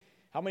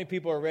How many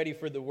people are ready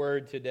for the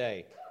word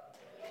today?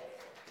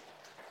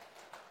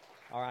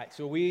 All right,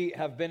 so we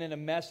have been in a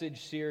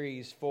message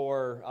series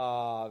for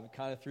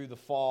kind of through the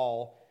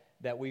fall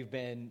that we've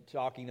been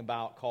talking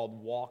about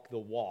called Walk the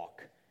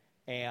Walk.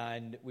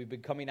 And we've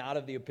been coming out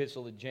of the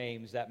Epistle of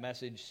James. That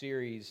message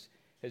series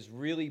has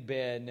really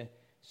been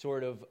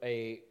sort of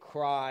a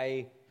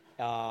cry,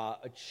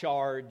 a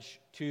charge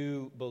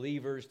to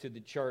believers, to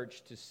the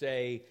church to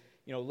say,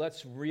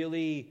 let's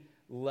really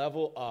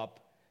level up.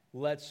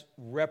 Let's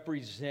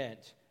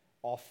represent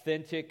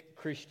authentic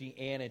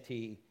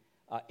Christianity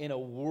in a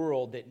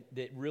world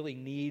that really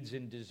needs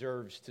and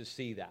deserves to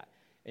see that.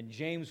 And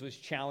James was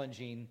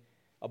challenging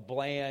a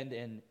bland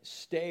and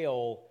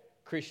stale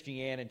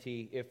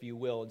Christianity, if you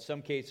will. In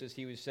some cases,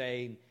 he was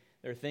saying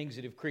there are things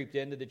that have creeped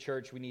into the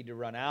church we need to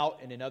run out.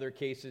 And in other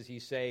cases,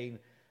 he's saying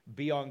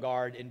be on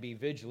guard and be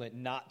vigilant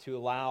not to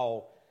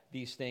allow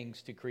these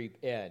things to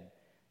creep in.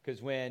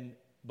 Because when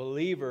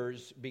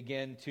believers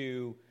begin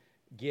to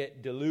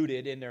get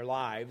diluted in their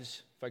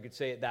lives, if I could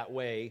say it that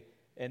way,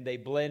 and they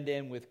blend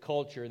in with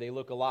culture, they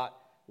look a lot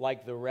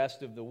like the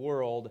rest of the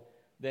world,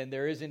 then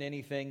there isn't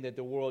anything that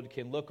the world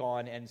can look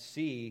on and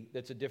see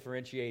that's a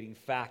differentiating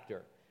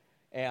factor.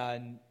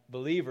 And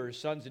believers,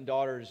 sons and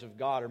daughters of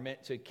God, are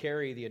meant to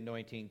carry the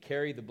anointing,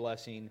 carry the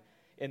blessing,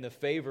 and the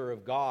favor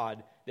of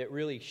God that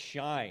really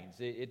shines.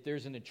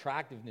 There's an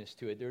attractiveness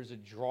to it. There's a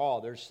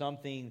draw. There's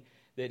something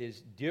that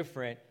is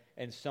different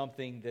and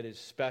something that is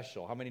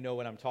special. How many know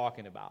what I'm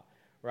talking about,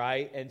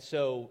 right? And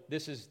so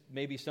this is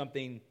maybe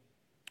something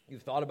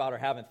you've thought about or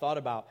haven't thought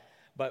about,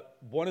 but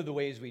one of the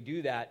ways we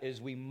do that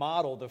is we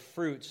model the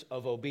fruits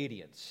of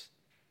obedience,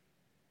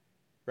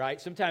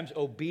 right? Sometimes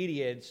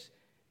obedience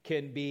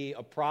can be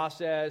a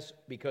process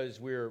because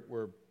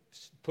we're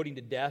putting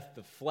to death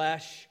the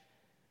flesh,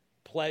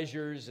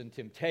 pleasures and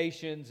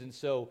temptations, and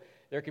so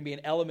there can be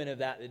an element of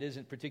that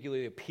isn't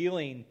particularly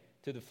appealing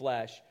to the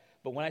flesh.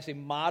 But when I say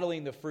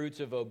modeling the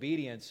fruits of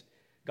obedience,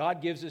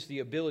 God gives us the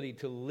ability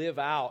to live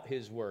out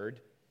His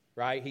Word,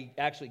 right? He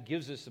actually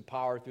gives us the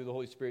power through the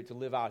Holy Spirit to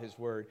live out His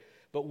Word.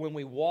 But when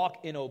we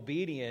walk in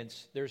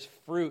obedience, there's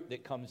fruit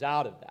that comes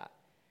out of that.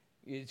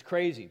 It's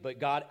crazy, but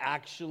God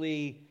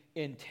actually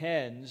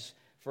intends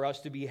for us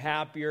to be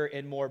happier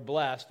and more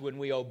blessed when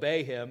we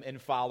obey Him and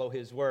follow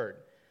His Word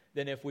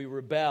than if we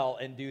rebel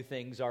and do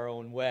things our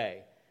own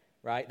way,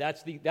 right?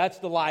 That's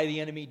the lie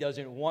the enemy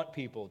doesn't want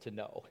people to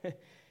know.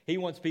 He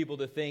wants people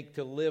to think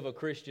to live a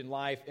Christian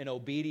life in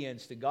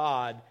obedience to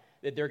God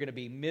that they're going to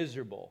be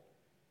miserable.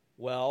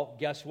 Well,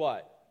 guess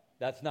what?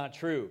 That's not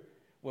true.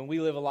 When we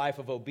live a life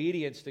of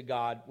obedience to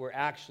God, we're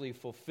actually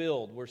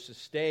fulfilled, we're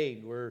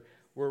sustained, we're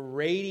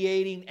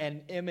radiating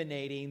and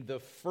emanating the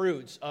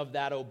fruits of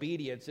that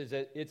obedience.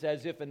 It's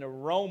as if an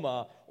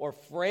aroma or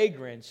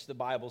fragrance, the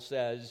Bible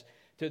says,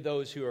 to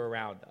those who are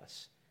around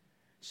us.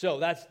 So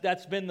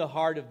that's been the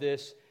heart of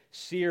this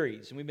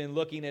series. And we've been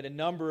looking at a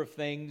number of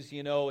things,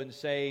 and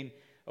saying,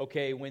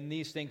 okay, when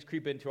these things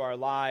creep into our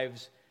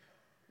lives,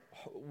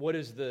 what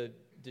is the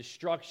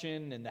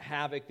destruction and the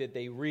havoc that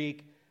they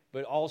wreak?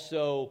 But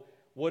also,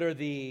 what are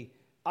the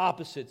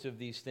opposites of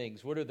these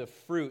things? What are the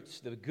fruits,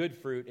 the good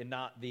fruit and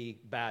not the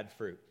bad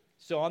fruit?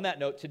 So on that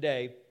note,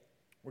 today,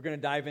 we're going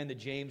to dive into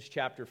James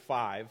chapter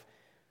 5.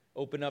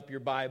 Open up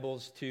your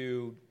Bibles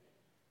to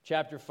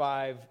chapter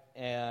 5,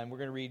 and we're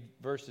going to read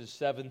verses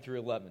 7 through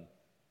 11.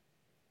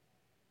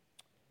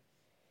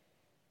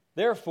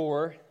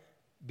 Therefore,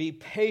 be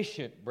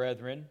patient,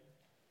 brethren,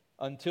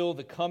 until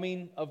the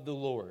coming of the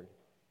Lord.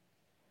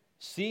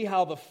 See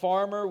how the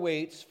farmer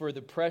waits for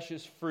the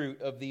precious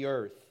fruit of the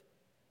earth,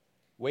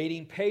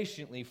 waiting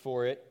patiently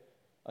for it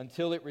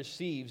until it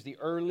receives the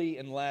early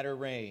and latter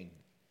rain.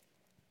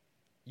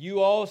 You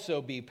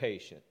also be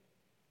patient.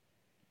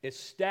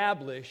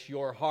 Establish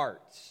your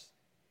hearts,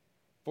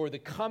 for the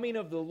coming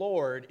of the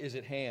Lord is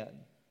at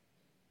hand.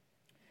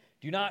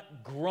 Do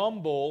not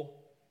grumble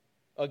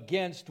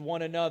against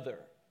one another.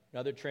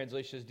 Another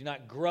translation says, do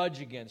not grudge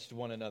against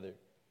one another,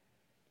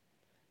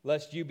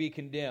 lest you be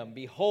condemned.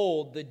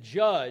 Behold, the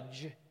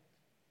judge,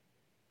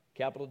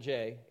 capital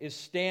J, is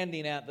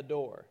standing at the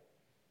door.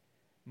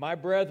 My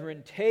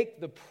brethren,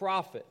 take the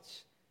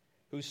prophets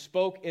who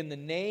spoke in the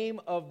name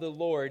of the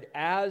Lord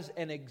as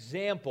an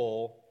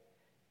example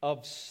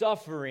of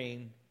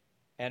suffering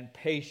and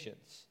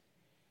patience.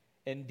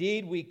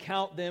 Indeed, we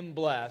count them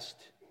blessed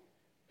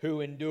who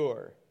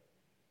endure.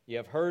 You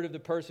have heard of the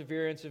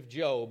perseverance of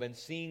Job and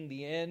seen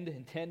the end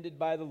intended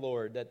by the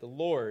Lord, that the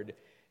Lord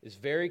is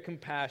very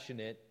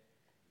compassionate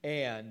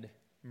and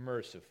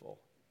merciful.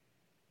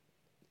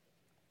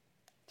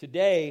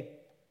 Today,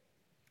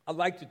 I'd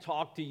like to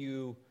talk to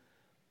you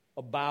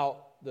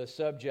about the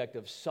subject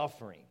of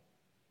suffering.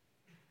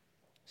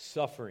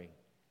 Suffering.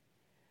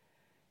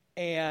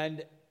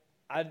 And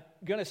I'm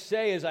going to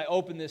say as I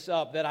open this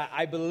up that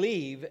I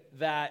believe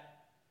that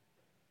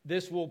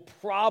this will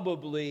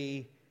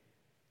probably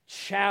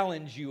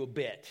challenge you a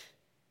bit.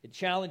 It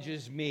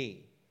challenges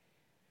me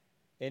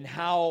in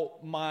how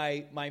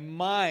my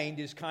mind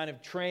is kind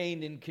of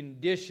trained and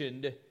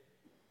conditioned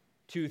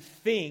to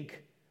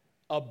think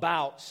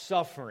about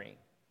suffering.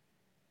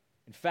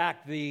 In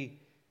fact, the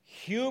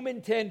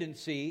human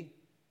tendency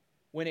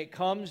when it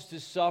comes to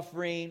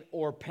suffering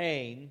or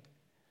pain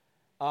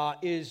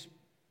is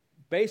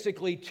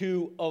basically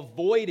to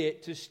avoid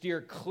it, to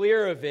steer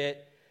clear of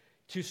it,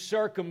 to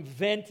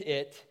circumvent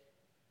it,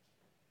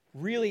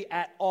 really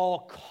at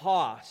all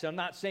costs. I'm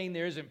not saying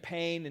there isn't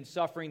pain and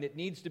suffering that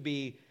needs to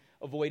be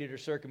avoided or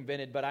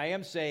circumvented, but I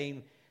am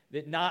saying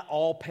that not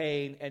all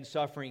pain and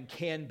suffering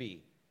can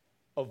be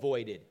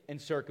avoided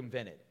and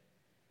circumvented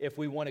if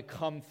we want to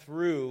come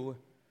through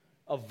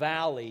a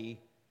valley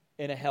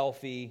in a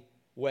healthy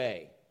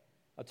way.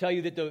 I'll tell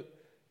you that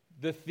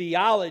the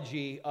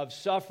theology of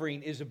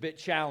suffering is a bit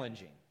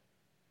challenging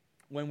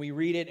when we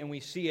read it and we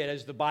see it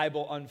as the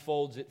Bible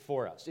unfolds it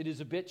for us. It is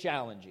a bit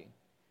challenging.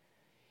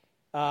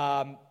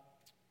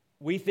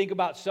 We think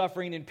about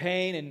suffering and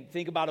pain and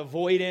think about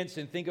avoidance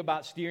and think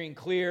about steering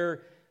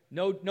clear.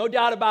 No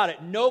doubt about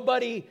it.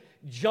 Nobody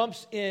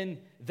jumps in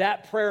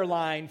that prayer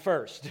line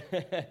first.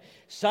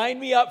 Sign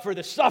me up for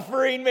the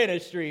suffering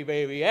ministry,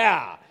 baby.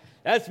 Yeah,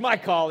 that's my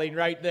calling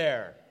right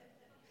there.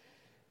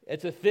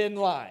 It's a thin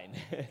line.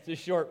 It's a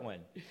short one.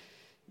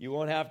 You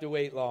won't have to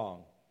wait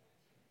long.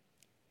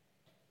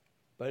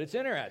 But it's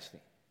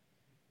interesting.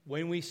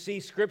 When we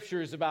see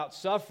scriptures about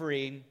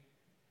suffering,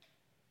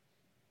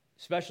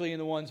 especially in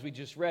the ones we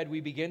just read,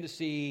 we begin to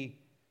see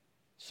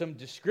some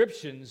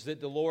descriptions that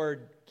the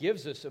Lord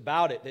gives us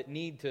about it that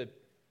need to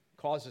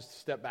cause us to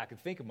step back and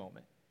think a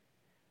moment.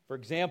 For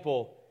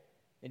example,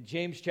 in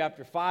James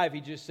chapter 5,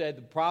 he just said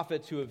the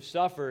prophets who have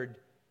suffered,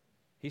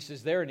 he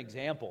says they're an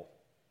example.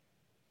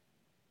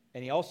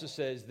 And he also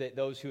says that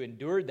those who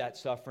endured that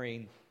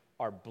suffering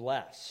are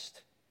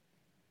blessed.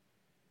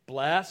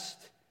 Blessed,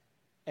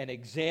 an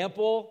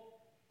example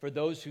for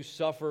those who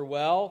suffer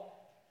well.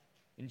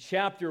 In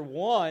chapter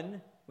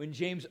 1, when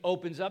James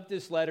opens up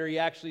this letter, he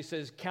actually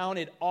says, "Count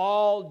it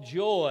all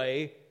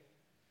joy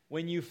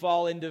when you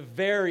fall into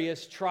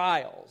various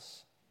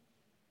trials."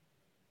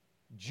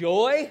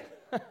 Joy?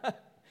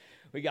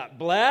 We got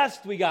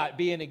blessed, we got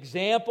be an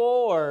example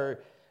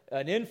or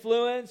an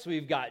influence,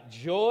 we've got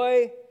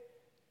joy.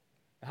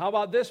 How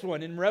about this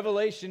one? In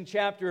Revelation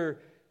chapter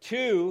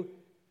 2,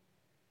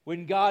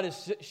 when God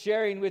is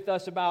sharing with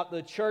us about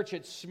the church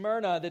at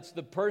Smyrna, that's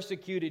the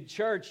persecuted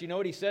church, you know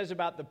what he says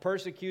about the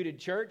persecuted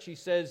church? He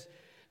says,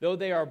 though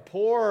they are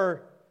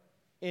poor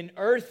in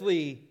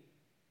earthly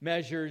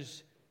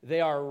measures,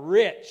 they are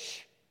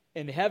rich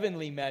in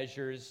heavenly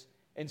measures,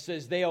 and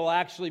says they will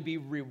actually be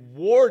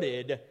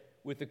rewarded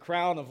with the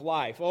crown of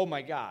life. Oh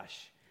my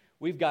gosh.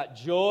 We've got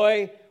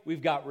joy,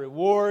 we've got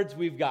rewards,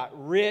 we've got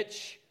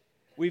rich,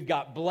 we've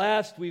got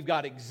blessed, we've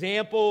got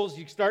examples.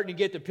 You're starting to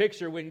get the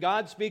picture. When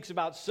God speaks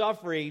about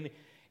suffering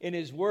in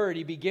His Word,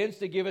 He begins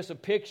to give us a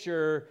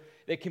picture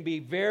that can be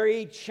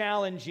very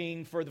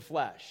challenging for the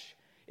flesh.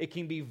 It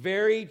can be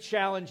very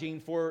challenging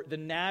for the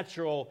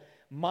natural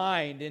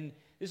mind. And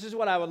this is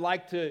what I would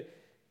like to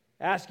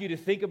ask you to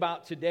think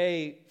about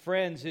today,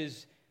 friends,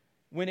 is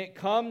when it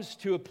comes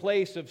to a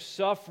place of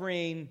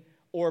suffering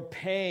or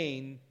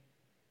pain,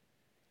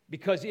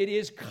 because it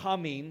is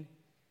coming.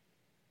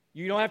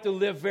 You don't have to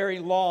live very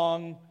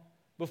long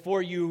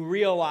before you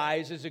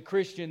realize as a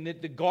Christian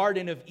that the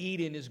Garden of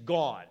Eden is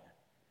gone.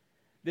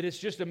 That it's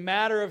just a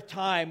matter of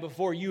time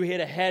before you hit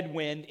a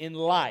headwind in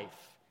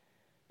life.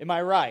 Am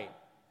I right?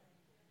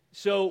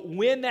 So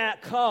when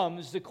that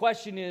comes, the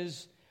question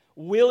is,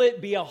 will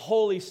it be a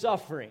holy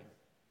suffering?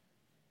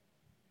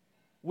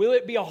 Will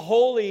it be a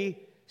holy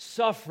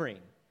suffering?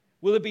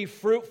 Will it be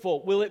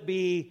fruitful? Will it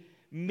be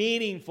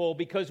meaningful?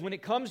 Because when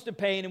it comes to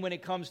pain and when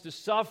it comes to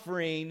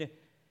suffering,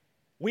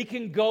 we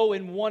can go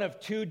in one of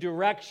two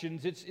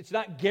directions. It's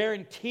not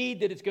guaranteed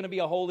that it's going to be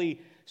a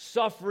holy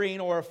suffering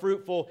or a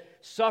fruitful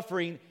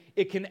suffering.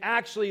 It can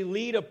actually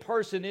lead a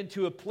person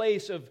into a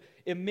place of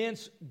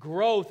immense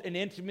growth and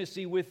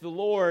intimacy with the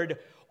Lord,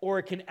 or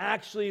it can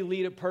actually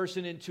lead a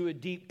person into a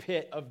deep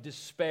pit of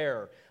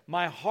despair.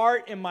 My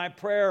heart and my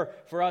prayer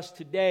for us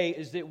today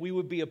is that we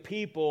would be a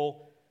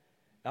people.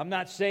 I'm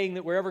not saying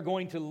that we're ever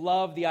going to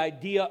love the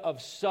idea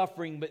of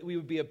suffering, but we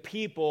would be a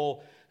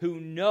people who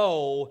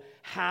know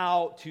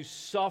how to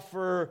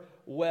suffer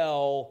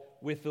well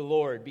with the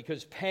Lord.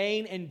 Because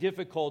pain and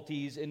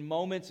difficulties in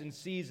moments and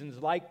seasons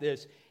like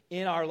this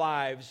in our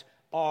lives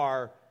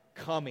are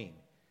coming.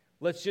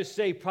 Let's just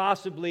say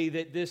possibly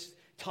that this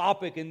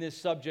topic and this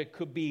subject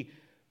could be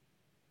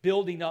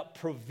building up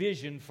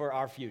provision for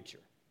our future.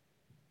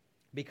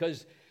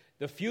 Because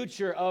the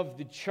future of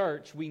the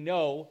church, we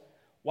know,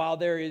 while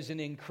there is an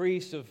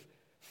increase of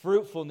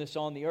fruitfulness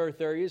on the earth,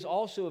 there is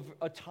also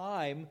a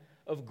time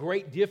of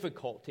great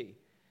difficulty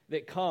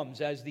that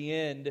comes as the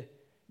end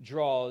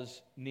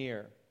draws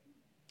near.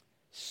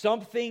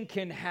 Something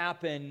can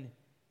happen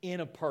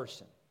in a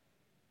person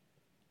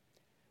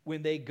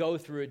when they go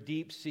through a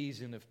deep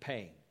season of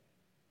pain,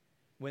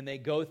 when they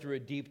go through a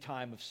deep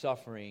time of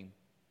suffering,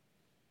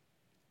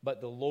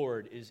 but the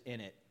Lord is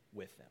in it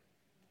with them.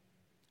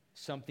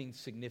 Something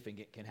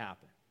significant can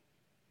happen.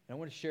 And I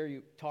want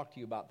to talk to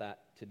you about that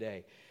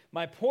today.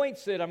 My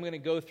points that I'm going to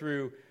go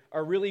through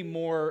are really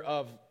more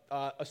of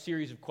a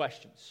series of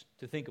questions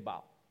to think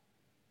about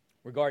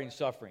regarding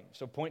suffering.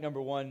 So point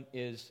number one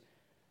is,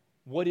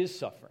 what is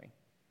suffering?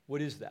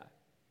 What is that?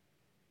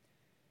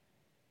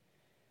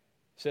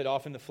 Said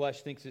often the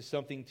flesh thinks it's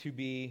something to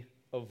be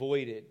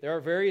avoided. There are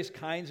various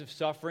kinds of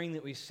suffering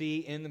that we see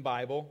in the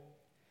Bible.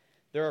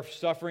 There are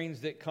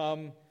sufferings that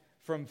come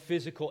from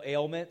physical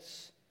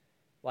ailments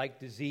like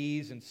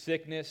disease and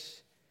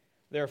sickness.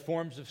 There are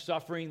forms of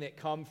suffering that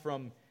come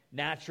from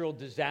natural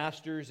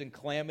disasters and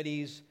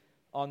calamities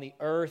on the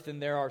earth,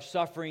 and there are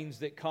sufferings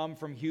that come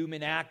from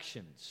human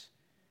actions.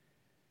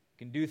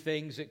 We can do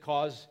things that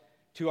cause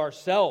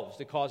ourselves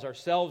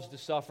to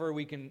suffer.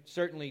 We can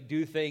certainly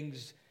do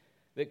things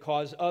that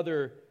cause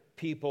other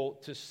people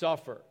to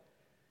suffer.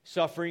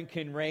 Suffering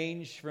can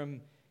range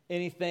from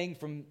anything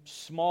from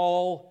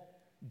small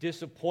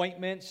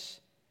disappointments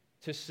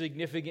to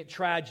significant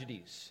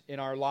tragedies in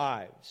our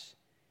lives.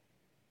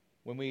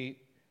 When we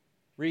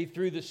read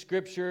through the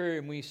Scripture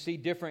and we see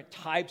different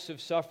types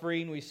of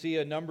suffering, we see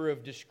a number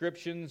of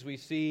descriptions. We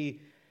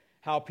see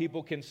how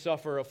people can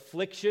suffer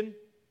affliction,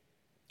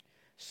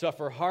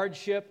 suffer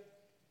hardship,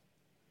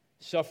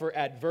 suffer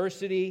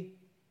adversity,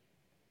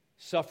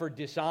 suffer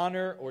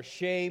dishonor or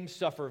shame,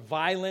 suffer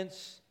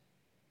violence,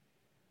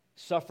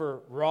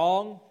 suffer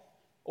wrong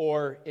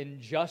or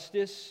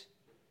injustice,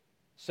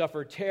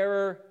 suffer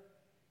terror,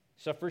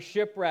 suffer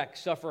shipwreck,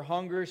 suffer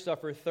hunger,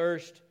 suffer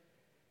thirst,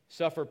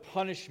 suffer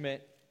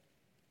punishment,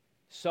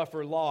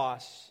 suffer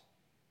loss,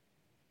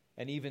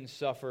 and even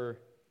suffer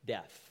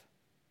death.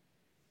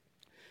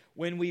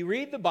 When we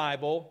read the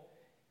Bible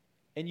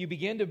and you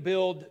begin to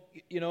build,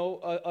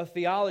 a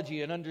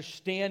theology, an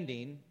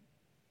understanding,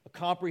 a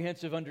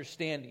comprehensive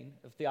understanding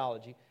of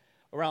theology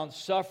around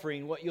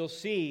suffering, what you'll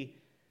see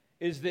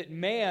is that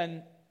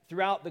man,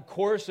 throughout the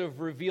course of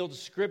revealed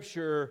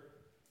Scripture,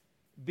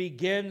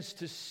 begins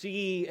to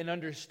see and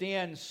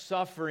understand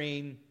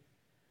suffering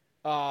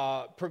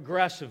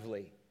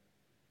progressively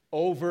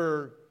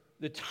over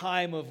the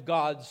time of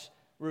God's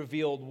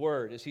revealed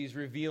Word, as He's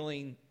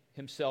revealing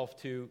Himself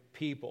to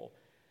people.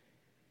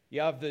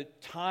 You have the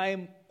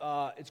time,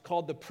 it's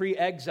called the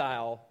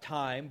pre-exile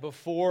time,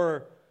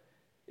 before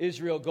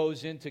Israel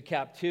goes into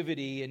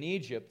captivity in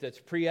Egypt. That's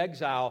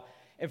pre-exile.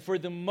 And for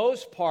the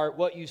most part,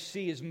 what you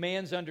see is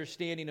man's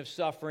understanding of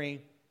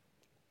suffering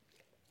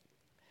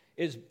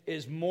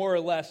is more or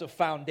less a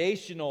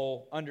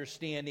foundational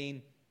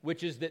understanding,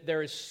 which is that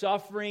there is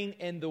suffering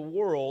in the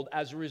world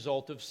as a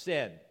result of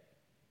sin.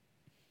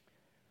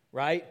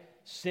 Right?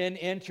 Sin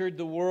entered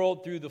the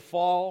world through the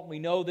fall. We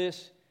know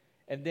this.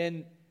 And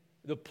then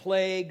the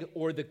plague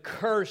or the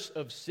curse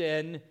of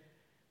sin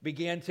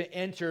began to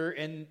enter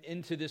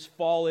into this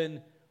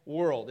fallen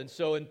world. And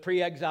so in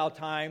pre-exile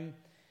time,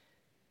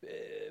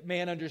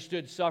 man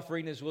understood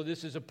suffering as, well,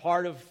 this is a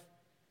part of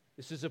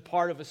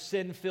a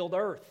sin-filled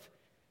earth.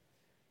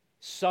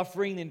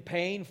 Suffering and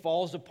pain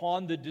falls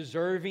upon the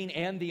deserving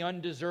and the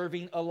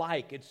undeserving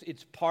alike.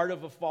 It's part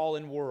of a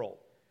fallen world,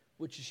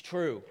 which is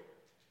true.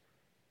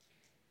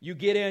 You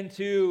get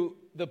into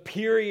the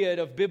period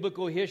of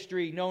biblical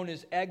history known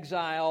as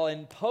exile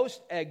and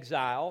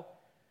post-exile,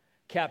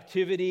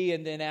 captivity,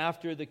 and then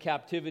after the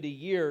captivity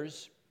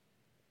years,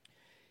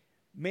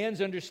 man's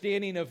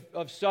understanding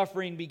of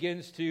suffering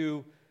begins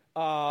to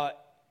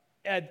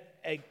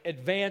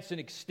advance and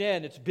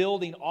extend. It's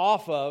building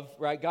off of,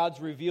 right? God's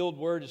revealed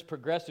Word is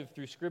progressive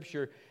through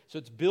Scripture, so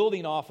it's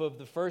building off of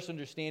the first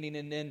understanding.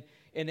 And then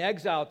in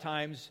exile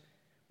times,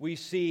 we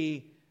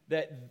see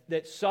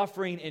that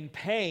suffering and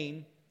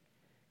pain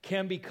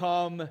can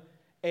become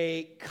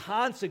a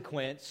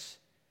consequence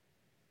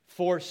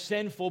for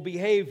sinful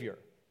behavior.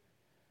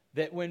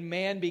 That when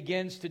man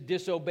begins to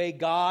disobey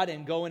God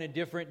and go in a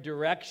different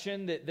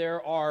direction, that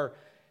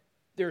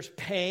there's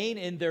pain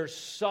and there's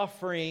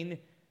suffering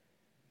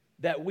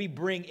that we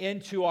bring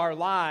into our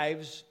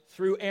lives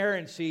through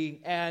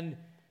errancy and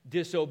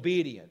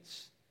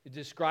disobedience. It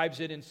describes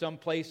it in some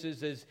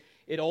places as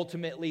it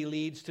ultimately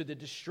leads to the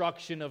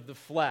destruction of the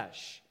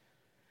flesh.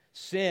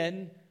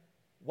 Sin,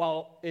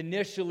 while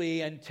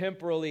initially and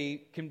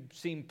temporally can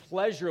seem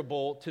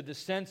pleasurable to the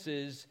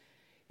senses,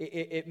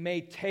 it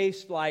may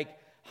taste like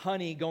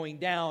honey going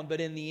down,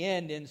 but in the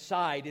end,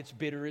 inside, it's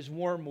bitter as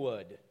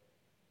wormwood.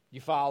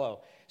 You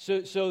follow?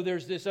 So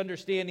there's this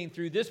understanding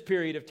through this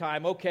period of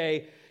time,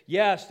 okay,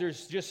 yes,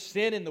 there's just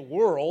sin in the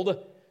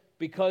world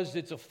because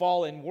it's a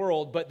fallen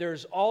world, but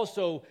there's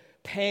also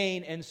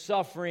pain and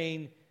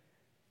suffering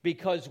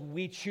because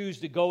we choose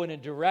to go in a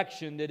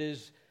direction that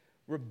is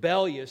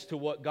rebellious to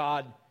what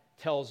God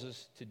tells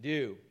us to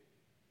do.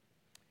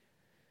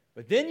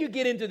 But then you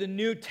get into the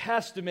New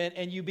Testament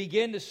and you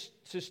begin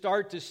to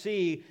start to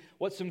see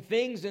what some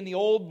things in the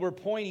Old were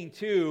pointing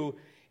to,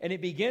 and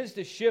it begins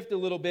to shift a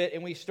little bit,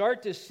 and we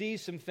start to see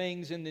some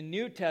things in the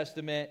New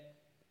Testament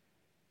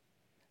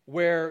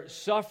where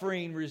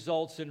suffering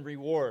results in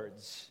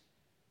rewards.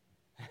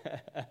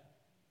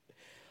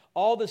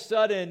 All of a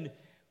sudden,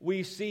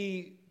 we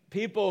see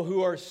people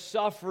who are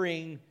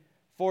suffering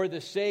for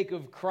the sake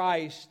of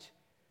Christ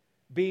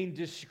being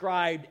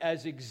described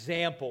as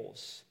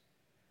examples.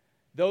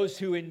 those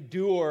who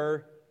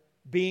endure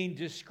being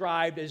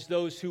described as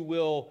those who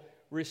will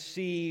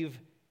receive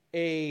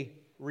a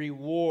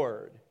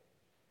reward.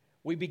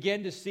 We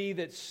begin to see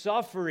that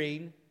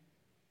suffering,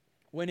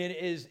 when it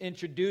is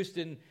introduced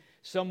in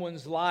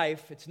someone's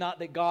life, it's not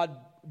that God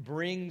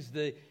brings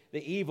the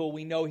evil.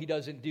 We know He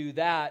doesn't do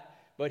that,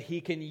 but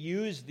He can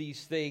use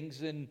these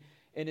things, and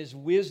in His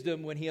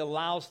wisdom, when He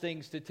allows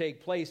things to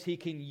take place, He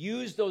can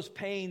use those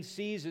pain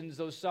seasons,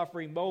 those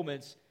suffering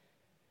moments,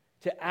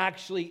 to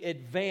actually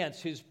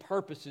advance His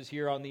purposes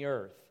here on the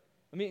earth.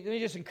 Let me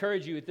just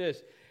encourage you with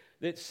this,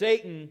 that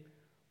Satan,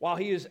 while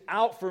he is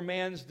out for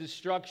man's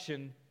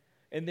destruction,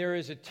 and there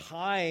is a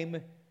time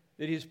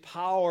that his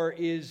power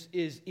is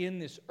in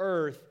this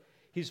earth,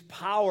 his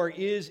power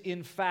is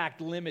in fact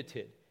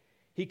limited.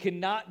 He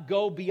cannot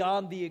go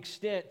beyond the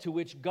extent to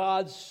which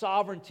God's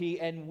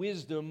sovereignty and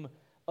wisdom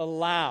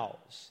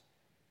allows.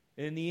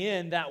 And in the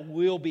end, that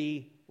will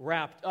be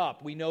wrapped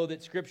up. We know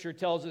that Scripture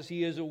tells us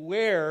He is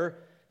aware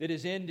that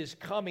His end is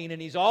coming,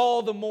 and He's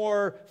all the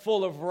more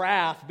full of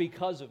wrath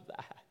because of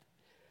that.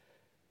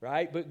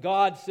 Right? But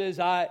God says,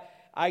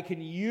 I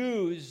can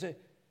use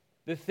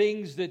the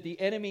things that the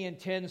enemy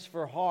intends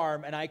for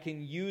harm, and I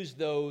can use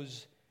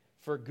those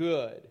for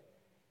good.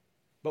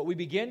 But we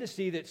begin to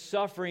see that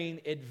suffering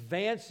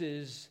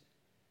advances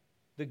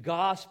the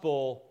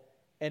gospel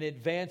and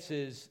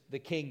advances the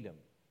kingdom.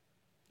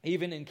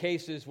 Even in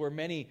cases where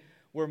many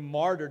were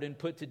martyred and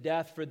put to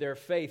death for their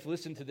faith,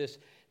 listen to this,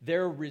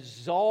 their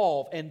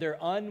resolve and their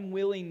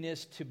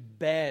unwillingness to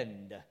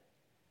bend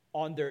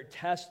on their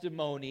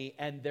testimony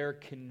and their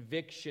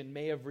conviction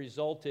may have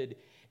resulted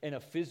in a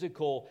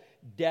physical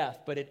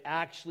death, but it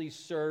actually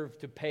served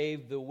to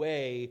pave the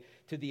way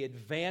to the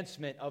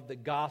advancement of the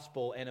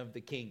gospel and of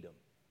the kingdom.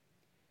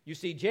 You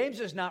see, James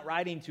is not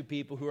writing to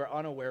people who are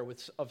unaware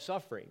of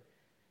suffering.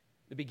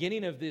 The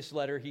beginning of this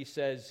letter, he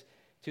says,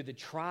 to the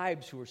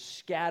tribes who are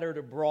scattered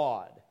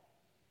abroad.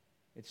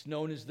 It's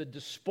known as the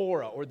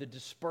diaspora or the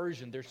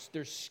dispersion.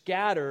 They're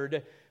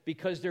scattered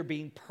because they're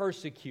being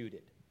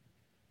persecuted.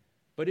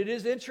 But it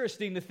is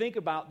interesting to think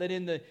about that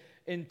in the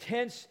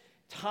intense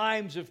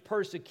times of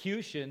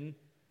persecution,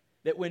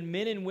 that when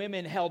men and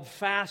women held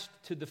fast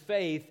to the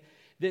faith,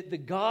 that the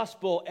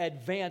gospel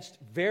advanced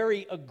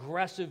very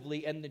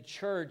aggressively and the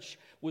church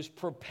was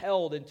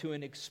propelled into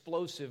an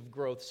explosive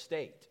growth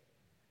state.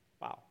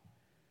 Wow.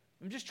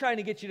 I'm just trying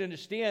to get you to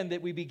understand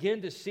that we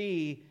begin to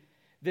see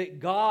that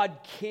God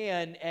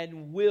can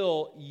and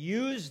will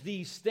use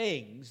these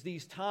things,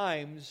 these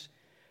times,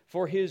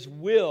 for His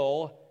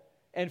will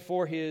and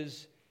for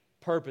His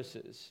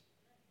purposes.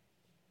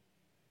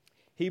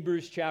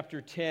 Hebrews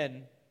chapter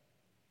 10,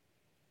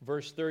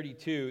 verse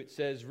 32, it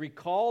says,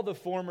 "Recall the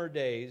former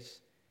days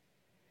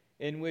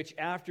in which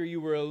after you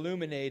were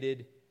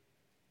illuminated,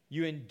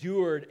 you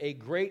endured a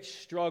great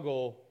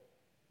struggle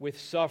with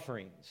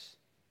sufferings,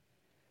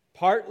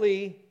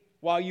 partly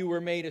while you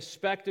were made a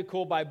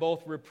spectacle by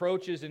both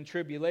reproaches and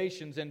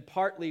tribulations, and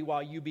partly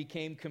while you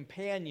became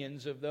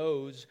companions of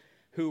those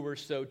who were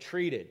so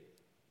treated."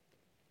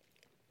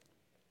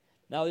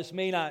 Now, this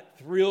may not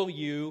thrill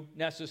you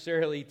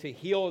necessarily to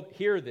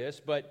hear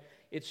this, but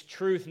it's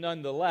truth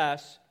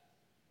nonetheless.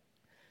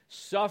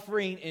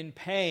 Suffering and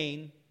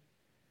pain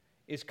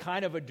is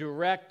kind of a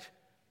direct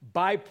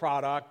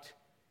byproduct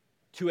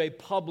to a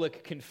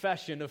public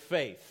confession of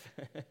faith.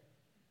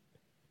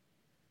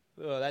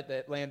 Oh,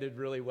 that landed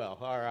really well.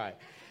 All right.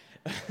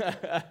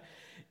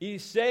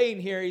 He's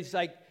saying here, he's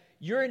like,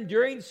 you're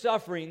enduring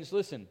sufferings,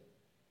 listen,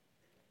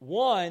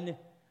 one,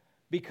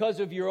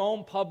 because of your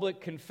own public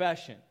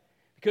confession.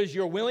 Because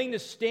you're willing to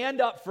stand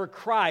up for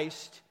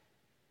Christ,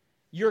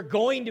 you're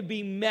going to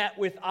be met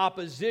with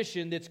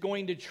opposition that's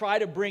going to try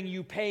to bring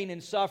you pain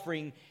and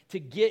suffering to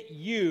get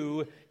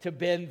you to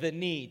bend the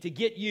knee, to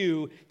get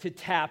you to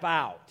tap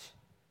out.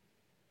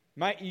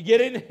 You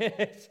get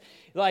it?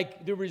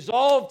 Like the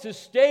resolve to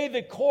stay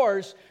the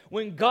course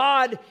when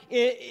God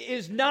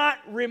is not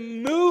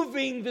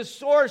removing the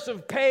source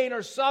of pain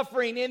or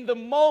suffering in the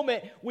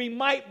moment we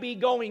might be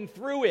going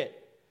through it.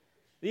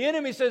 The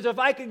enemy says, if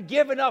I can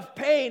give enough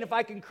pain, if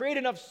I can create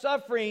enough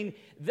suffering,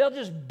 they'll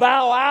just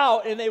bow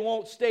out and they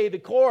won't stay the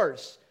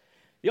course.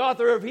 The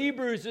author of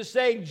Hebrews is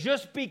saying,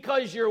 just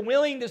because you're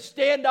willing to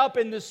stand up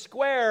in the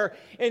square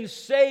and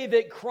say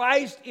that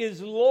Christ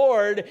is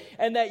Lord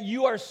and that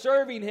you are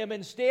serving Him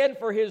and stand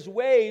for His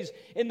ways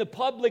in the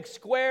public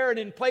square and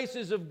in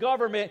places of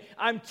government,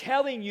 I'm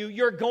telling you,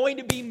 you're going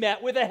to be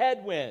met with a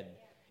headwind.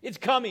 It's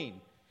coming.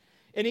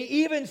 And he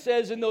even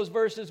says in those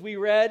verses we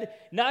read,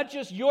 not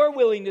just your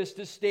willingness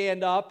to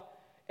stand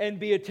up and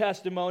be a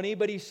testimony,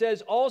 but he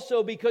says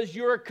also because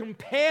you're a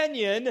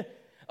companion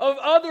of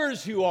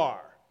others who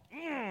are.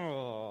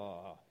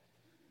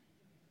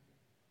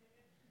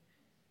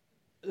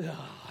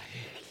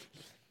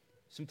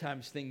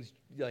 Sometimes things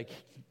like,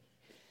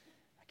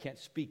 I can't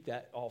speak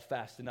that all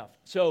fast enough.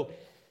 So,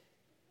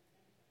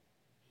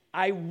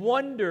 I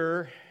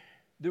wonder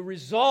the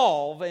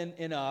resolve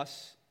in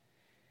us.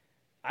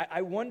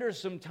 I wonder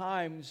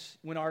sometimes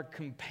when our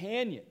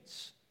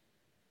companions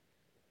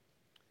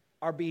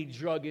are being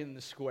drug in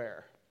the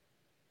square.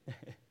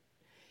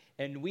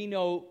 And we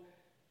know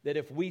that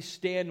if we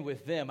stand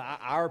with them,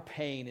 our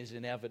pain is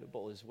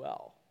inevitable as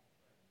well.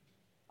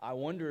 I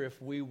wonder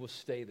if we will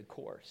stay the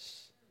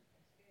course.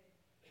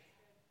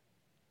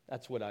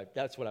 That's what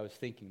I was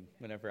thinking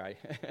whenever I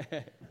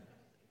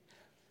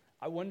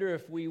wonder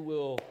if we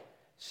will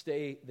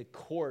stay the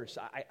course.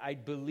 I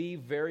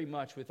believe very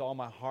much with all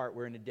my heart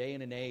we're in a day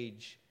and an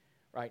age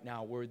right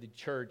now where the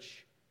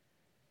church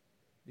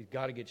has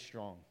got to get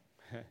strong.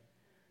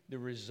 The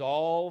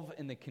resolve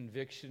and the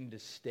conviction to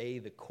stay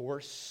the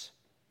course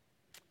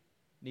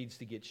needs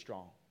to get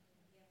strong.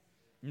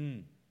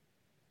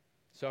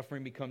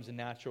 Suffering becomes a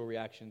natural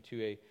reaction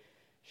to a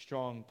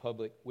strong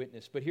public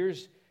witness. But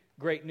here's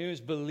great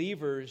news.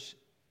 Believers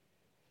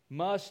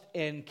must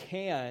and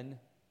can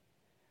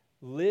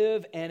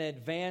live and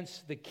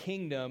advance the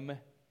kingdom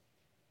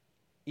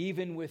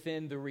even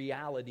within the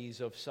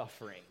realities of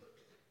suffering.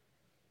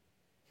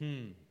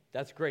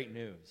 That's great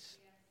news.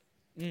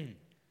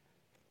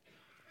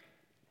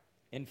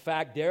 In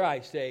fact, dare I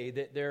say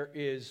that there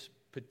is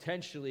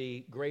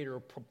potentially greater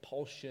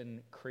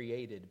propulsion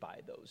created by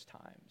those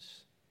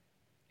times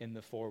in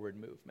the forward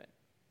movement.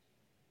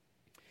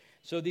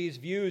 So these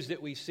views that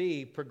we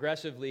see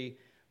progressively,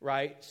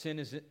 right? Sin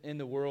is in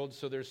the world,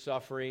 so there's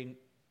suffering.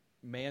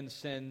 Man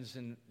sins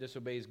and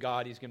disobeys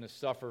God, he's going to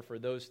suffer for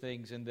those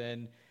things. And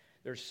then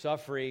there's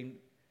suffering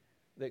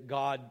that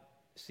God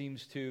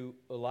seems to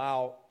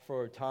allow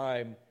for a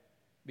time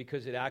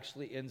because it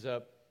actually ends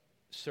up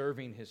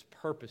serving his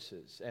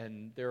purposes.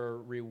 And there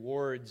are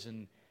rewards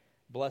and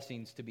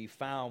blessings to be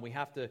found. We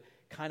have to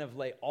kind of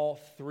lay all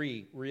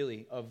three,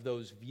 really, of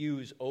those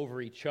views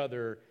over each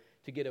other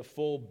to get a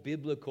full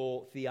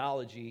biblical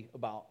theology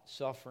about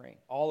suffering.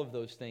 All of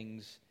those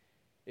things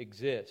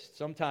exist.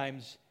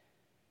 Sometimes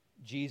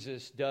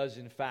Jesus does,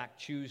 in fact,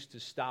 choose to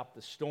stop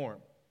the storm.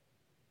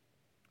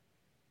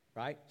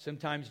 Right?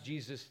 Sometimes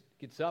Jesus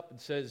gets up and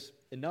says,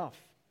 enough.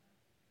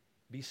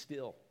 Be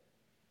still.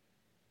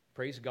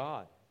 Praise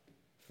God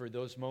for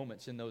those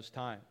moments in those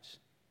times.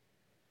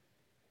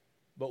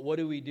 But what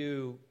do we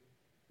do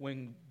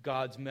when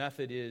God's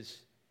method is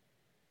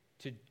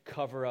to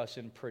cover us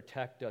and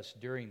protect us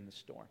during the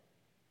storm?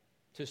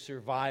 To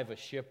survive a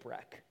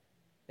shipwreck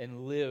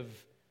and live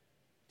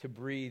to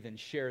breathe and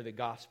share the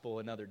gospel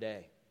another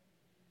day.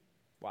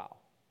 Wow.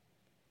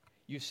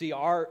 You see,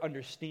 our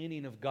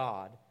understanding of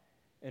God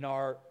and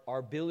our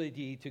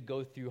ability to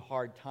go through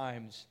hard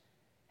times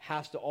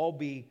has to all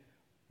be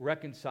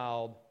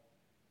reconciled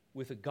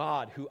with a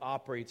God who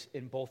operates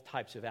in both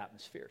types of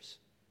atmospheres.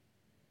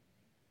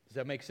 Does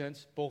that make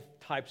sense? Both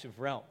types of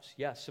realms.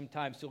 Yes,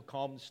 sometimes he'll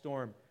calm the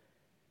storm.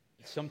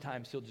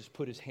 Sometimes he'll just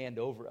put his hand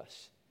over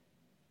us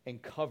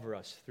and cover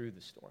us through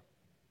the storm.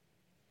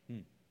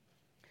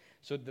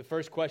 So the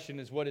first question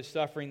is, what is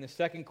suffering? The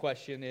second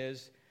question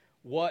is,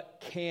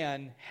 what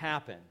can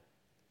happen?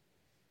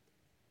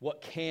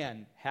 What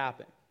can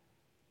happen?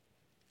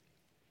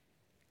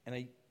 And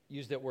I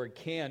use that word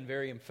can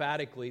very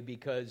emphatically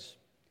because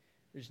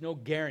there's no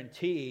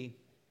guarantee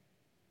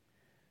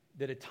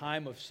that a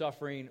time of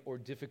suffering or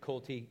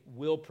difficulty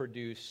will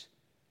produce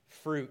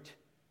fruit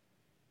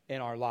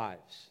in our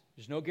lives.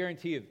 There's no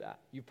guarantee of that.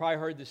 You've probably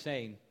heard the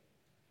saying,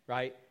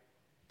 right?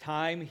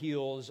 Time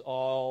heals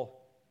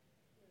all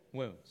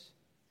wounds.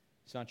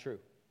 It's not true.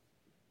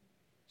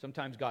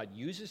 Sometimes God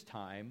uses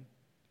time,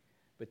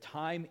 but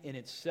time in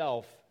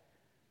itself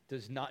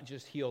does not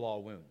just heal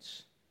all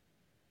wounds.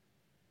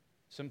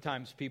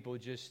 Sometimes people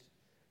just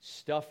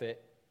stuff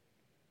it.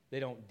 They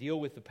don't deal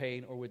with the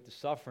pain or with the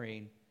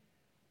suffering,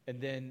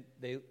 and then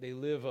they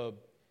live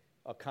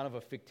a kind of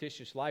a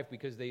fictitious life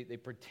because they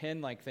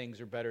pretend like things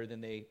are better than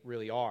they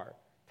really are.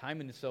 Time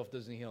in itself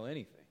doesn't heal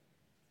anything.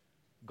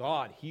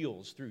 God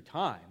heals through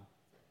time,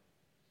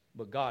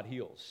 but God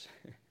heals.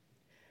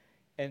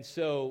 And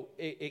so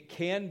it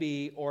can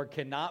be or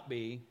cannot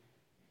be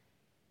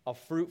a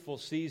fruitful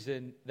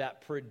season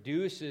that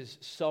produces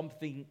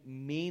something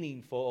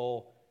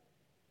meaningful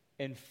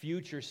in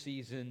future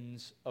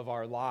seasons of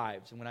our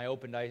lives. And when I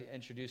opened, I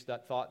introduced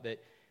that thought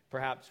that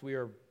perhaps we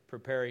are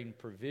preparing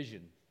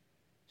provision,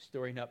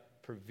 storing up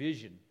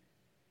provision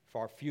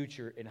for our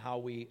future and how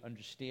we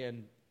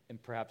understand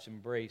and perhaps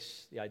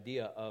embrace the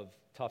idea of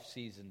tough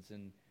seasons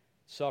and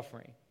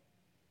suffering.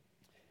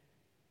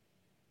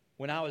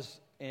 When I was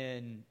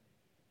in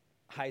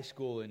high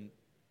school, in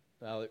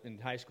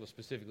high school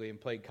specifically,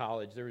 and played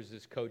college, there was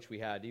this coach we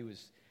had. He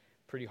was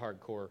pretty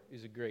hardcore. He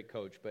was a great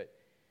coach, but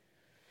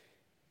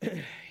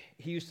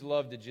he used to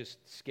love to just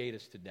skate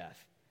us to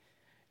death.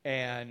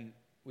 And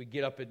we'd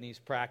get up in these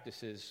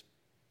practices,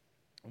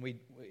 and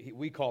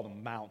we called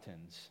them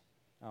mountains.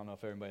 I don't know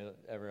if everybody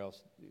ever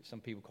else, some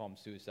people call them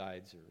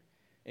suicides, or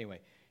anyway.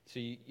 So,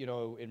 you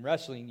know, in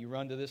wrestling, you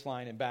run to this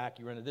line and back,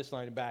 you run to this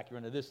line and back, you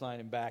run to this line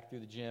and back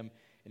through the gym.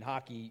 In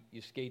hockey,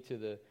 you skate to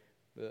the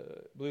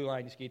blue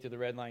line, you skate to the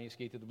red line, you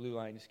skate to the blue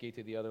line, you skate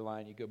to the other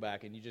line, you go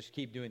back, and you just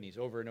keep doing these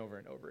over and over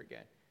and over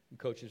again. And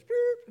coaches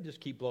just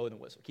keep blowing the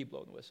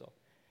whistle,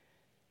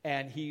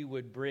 And he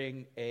would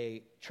bring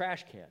a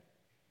trash can.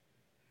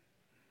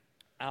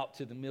 out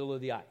to the middle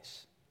of the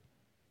ice.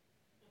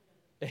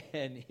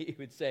 And he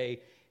would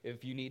say,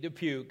 if you need to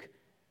puke,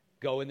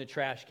 go in the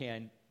trash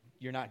can.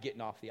 You're not getting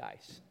off the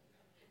ice.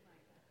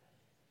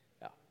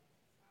 Yeah.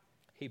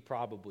 He'd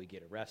probably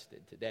get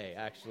arrested today,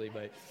 actually,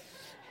 but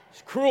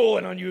it's cruel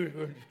and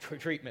unusual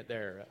treatment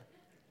there.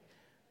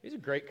 He's a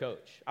great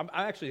coach. I'm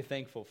actually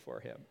thankful for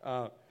him.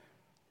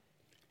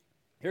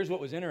 Here's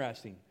what was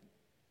interesting.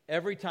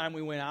 Every time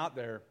we went out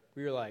there,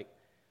 we were like,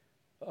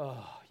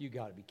 oh, you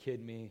got to be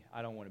kidding me.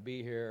 I don't want to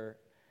be here.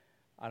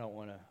 I'd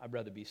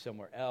rather be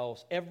somewhere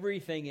else.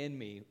 Everything in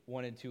me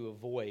wanted to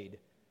avoid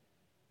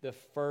the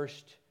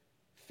first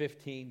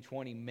 15,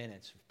 20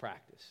 minutes of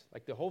practice.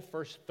 Like the whole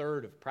first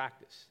third of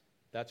practice,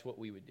 that's what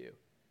we would do.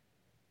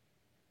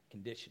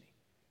 Conditioning.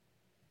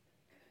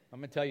 I'm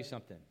going to tell you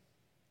something.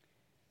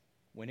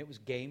 When it was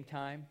game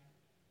time,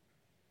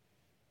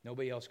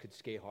 nobody else could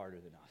skate harder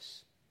than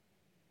us.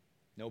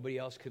 Nobody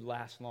else could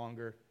last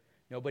longer.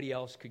 Nobody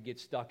else could get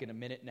stuck in a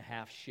minute and a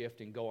half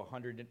shift and go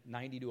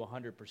 190 to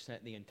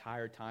 100% the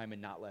entire time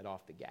and not let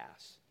off the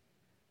gas.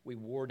 We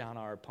wore down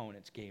our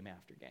opponents game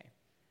after game.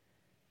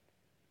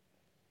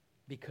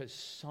 Because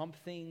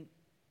something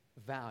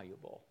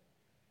valuable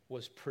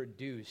was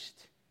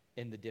produced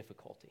in the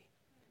difficulty.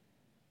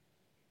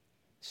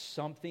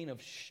 Something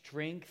of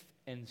strength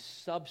and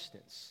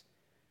substance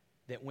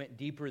that went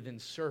deeper than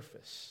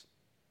surface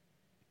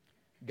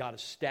got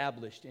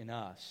established in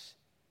us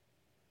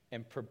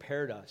and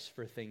prepared us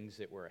for things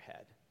that were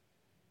ahead.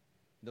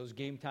 Those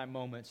game time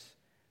moments,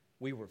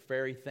 we were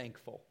very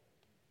thankful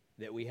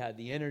that we had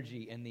the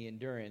energy and the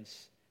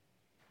endurance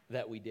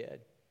that we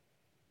did.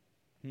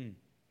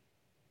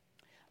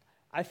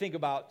 I think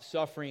about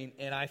suffering,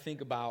 and I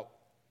think about,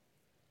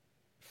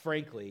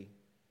 frankly,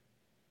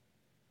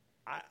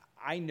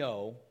 I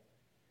know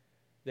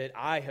that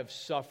I have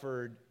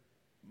suffered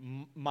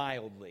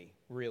mildly,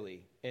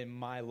 really, in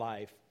my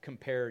life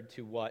compared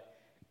to what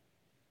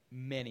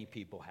many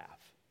people have.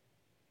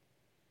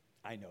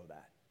 I know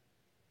that.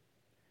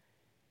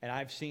 And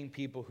I've seen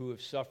people who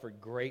have suffered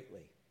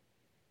greatly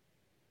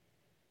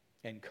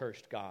and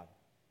cursed God.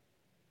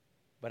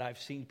 But I've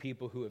seen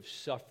people who have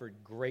suffered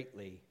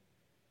greatly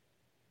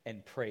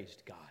and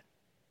praised God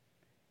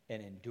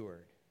and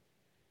endured.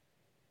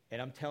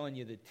 And I'm telling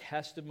you, the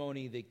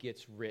testimony that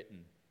gets written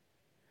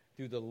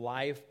through the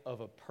life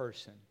of a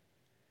person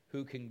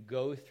who can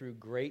go through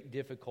great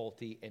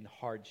difficulty and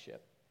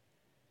hardship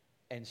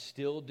and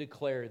still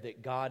declare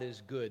that God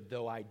is good,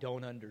 though I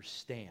don't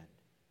understand.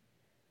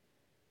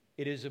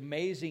 It is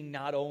amazing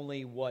not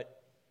only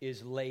what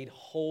is laid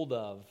hold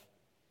of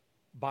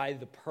by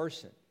the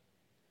person,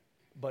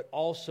 but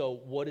also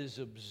what is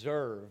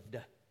observed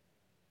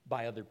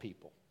by other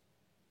people.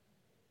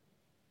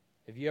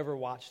 Have you ever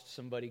watched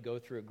somebody go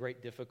through a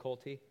great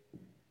difficulty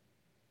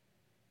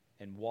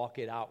and walk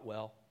it out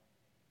well?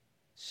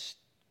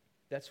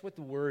 That's what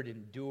the word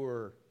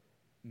endure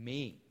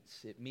means.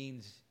 It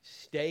means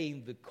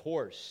staying the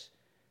course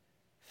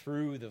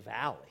through the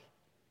valley,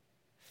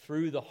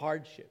 through the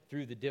hardship,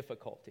 through the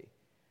difficulty.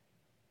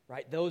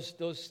 Right?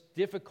 Those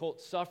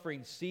difficult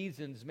suffering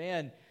seasons,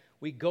 man,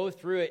 we go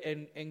through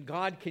it and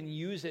God can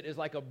use it as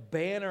like a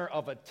banner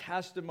of a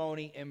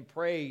testimony and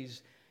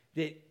praise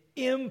that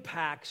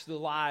impacts the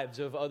lives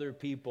of other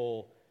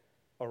people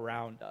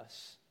around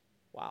us.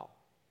 Wow.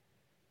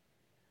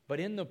 But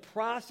in the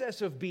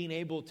process of being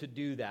able to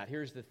do that,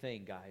 here's the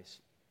thing, guys,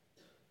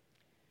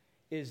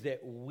 is that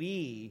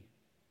we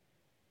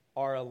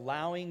are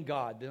allowing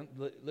God,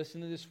 listen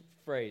to this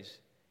phrase,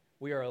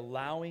 we are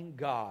allowing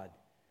God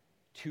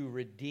to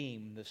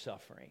redeem the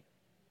suffering.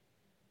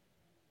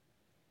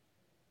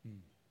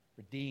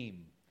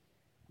 Redeem,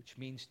 which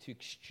means to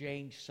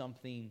exchange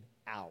something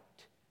out.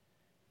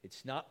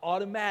 It's not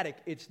automatic,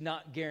 it's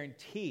not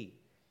guaranteed.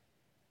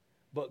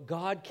 But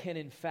God can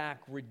in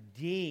fact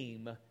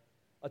redeem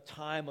a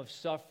time of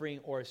suffering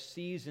or a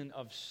season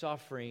of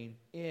suffering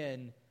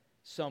in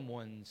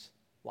someone's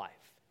life.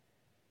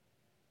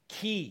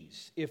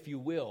 Keys, if you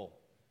will,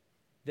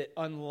 that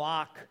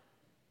unlock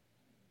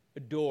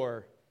a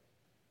door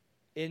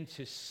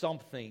into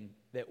something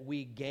that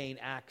we gain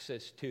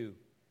access to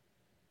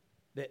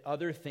that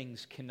other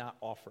things cannot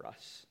offer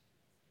us.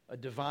 A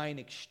divine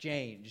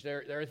exchange.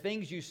 There are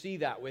things you see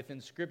that with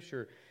in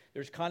Scripture.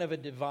 There's kind of a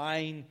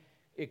divine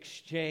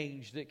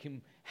exchange that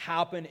can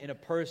happen in a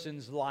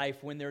person's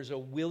life when there's a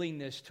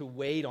willingness to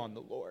wait on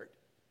the Lord.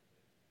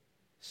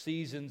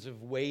 Seasons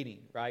of waiting,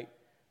 right,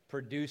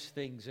 produce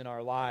things in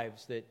our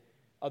lives that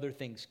other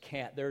things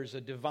can't. There's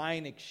a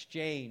divine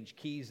exchange,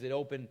 keys that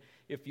open,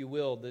 if you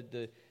will,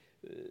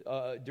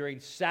 during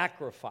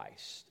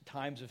sacrifice,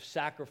 times of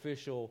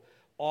sacrificial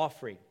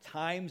offering,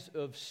 times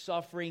of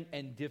suffering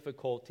and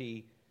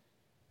difficulty.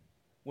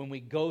 When we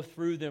go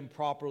through them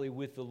properly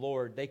with the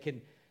Lord, they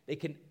can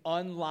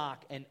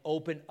unlock and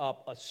open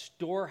up a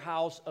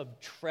storehouse of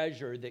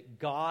treasure that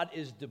God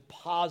is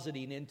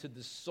depositing into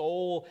the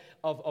soul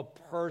of a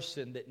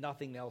person that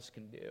nothing else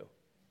can do.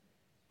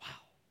 Wow.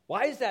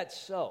 Why is that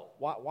so?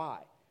 Why?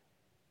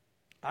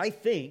 I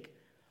think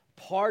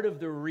part of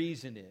the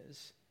reason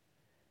is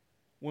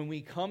when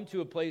we come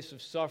to a place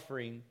of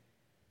suffering,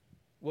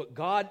 what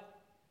God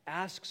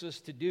asks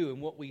us to do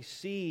and what we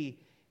see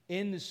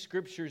in the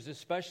Scriptures,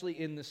 especially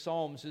in the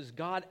Psalms, is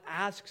God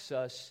asks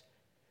us,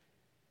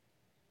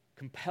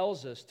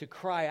 compels us to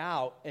cry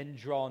out and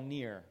draw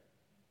near.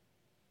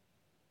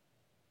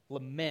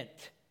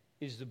 Lament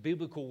is the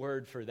biblical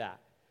word for that.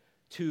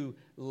 To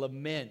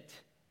lament.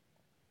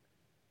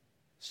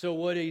 So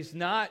what He's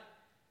not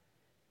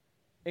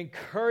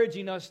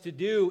encouraging us to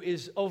do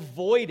is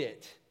avoid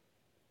it.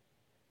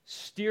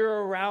 Steer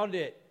around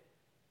it.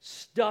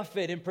 Stuff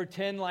it and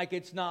pretend like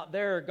it's not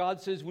there.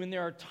 God says, when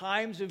there are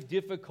times of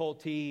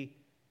difficulty,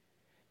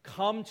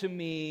 come to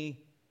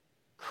me,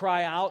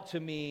 cry out to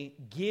me,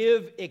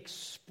 give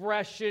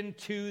expression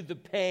to the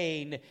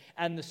pain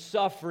and the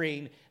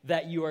suffering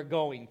that you are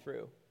going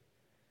through.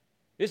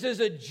 This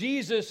is a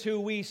Jesus who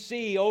we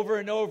see over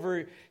and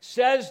over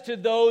says to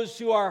those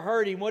who are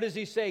hurting, what does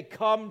He say?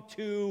 Come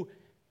to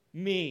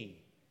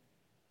me.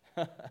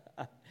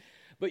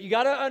 But you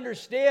got to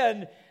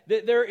understand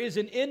that there is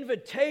an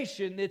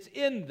invitation that's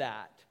in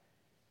that.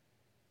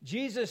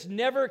 Jesus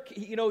never,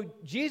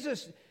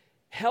 Jesus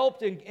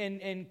helped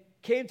and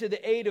came to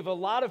the aid of a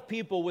lot of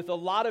people with a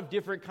lot of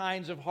different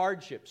kinds of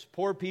hardships.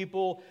 Poor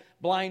people,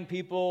 blind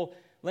people,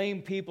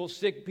 lame people,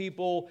 sick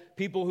people,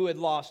 people who had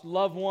lost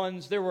loved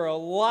ones. There were a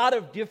lot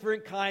of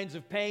different kinds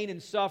of pain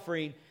and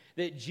suffering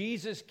that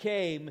Jesus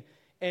came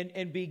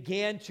and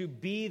began to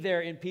be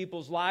there in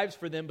people's lives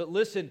for them. But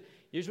listen,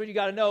 here's what you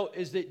got to know,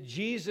 is that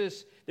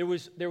Jesus, there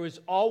was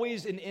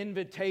always an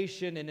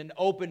invitation and an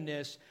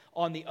openness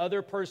on the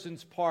other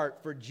person's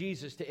part for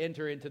Jesus to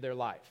enter into their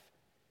life.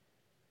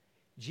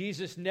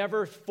 Jesus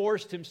never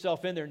forced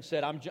Himself in there and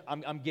said,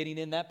 I'm getting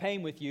in that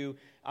pain with you.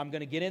 I'm going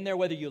to get in there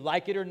whether you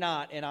like it or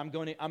not, and I'm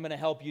going to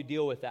help you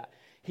deal with that.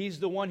 He's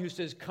the one who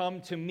says,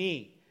 come to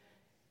me.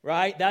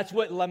 Right? That's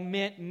what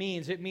lament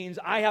means. It means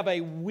I have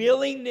a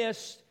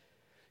willingness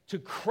to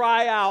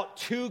cry out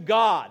to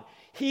God.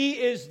 He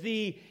is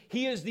the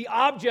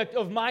object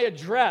of my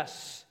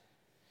address.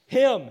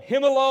 Him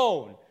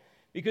alone.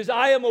 Because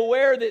I am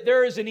aware that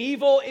there is an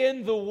evil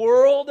in the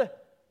world,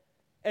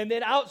 and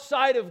then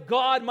outside of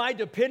God, my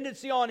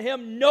dependency on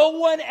Him, no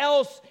one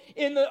else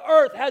in the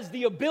earth has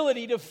the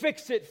ability to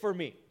fix it for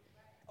me.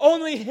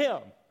 Only Him.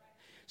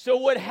 So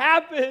what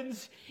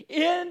happens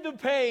in the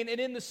pain and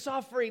in the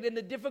suffering, in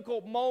the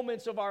difficult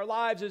moments of our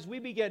lives, is we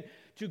begin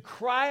to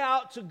cry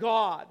out to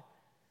God.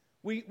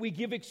 We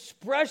give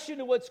expression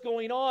to what's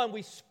going on.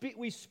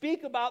 We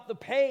speak about the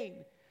pain.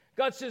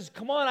 God says,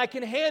 come on, I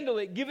can handle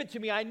it. Give it to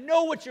me. I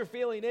know what you're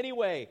feeling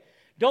anyway.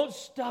 Don't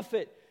stuff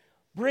it.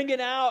 Bring it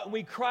out. And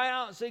we cry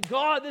out and say,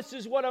 God, this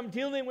is what I'm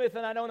dealing with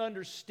and I don't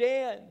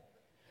understand.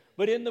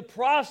 But in the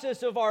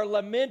process of our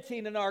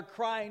lamenting and our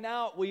crying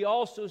out, we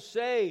also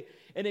say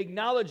and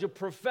acknowledge a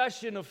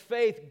profession of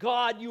faith.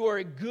 God, you are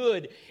a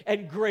good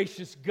and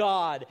gracious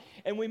God.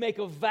 And we make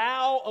a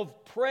vow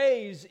of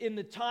praise in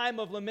the time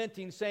of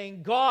lamenting,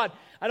 saying, God,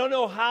 I don't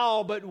know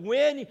how, but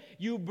when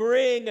you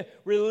bring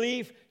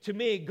relief to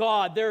me,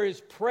 God, there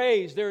is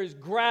praise, there is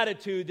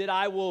gratitude that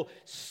I will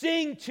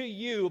sing to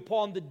you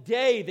upon the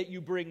day that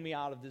you bring me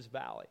out of this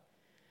valley.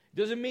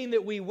 Doesn't mean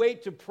that we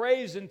wait to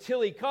praise until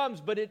He comes,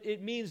 but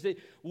it means that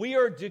we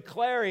are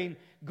declaring,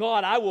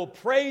 God, I will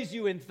praise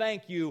you and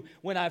thank you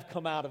when I've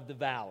come out of the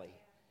valley.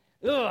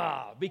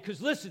 Because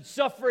listen,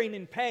 suffering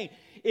and pain,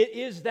 it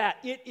is that.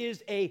 It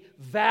is a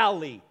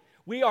valley.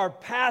 We are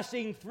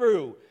passing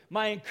through.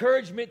 My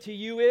encouragement to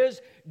you is,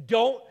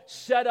 don't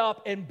set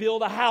up and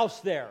build a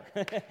house there.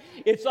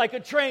 It's like a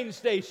train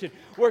station.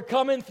 We're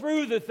coming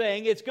through the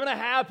thing. It's going to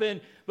happen,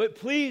 but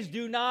please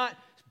do not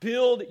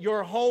build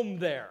your home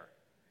there.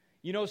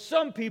 You know,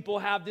 some people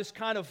have this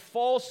kind of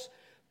false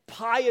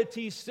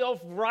piety,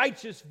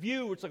 self-righteous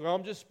view. It's like, well,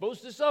 I'm just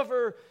supposed to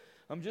suffer.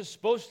 I'm just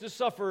supposed to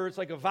suffer. It's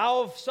like a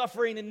vow of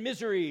suffering and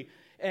misery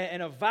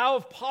and a vow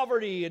of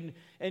poverty.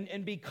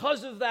 And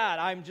because of that,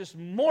 I'm just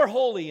more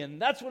holy,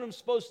 and that's what I'm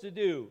supposed to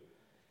do.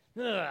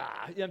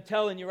 I'm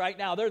telling you right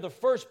now, they're the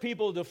first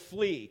people to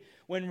flee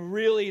when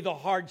really the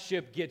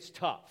hardship gets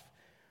tough,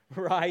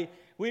 right?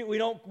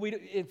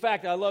 In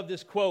fact, I love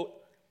this quote.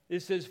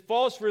 It says,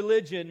 false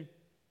religion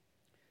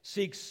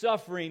seeks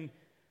suffering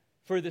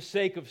for the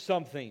sake of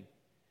something.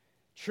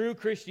 True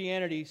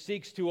Christianity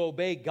seeks to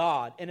obey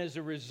God, and as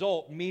a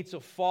result meets a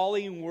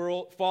fallen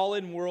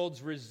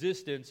world's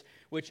resistance,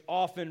 which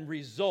often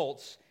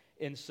results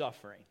in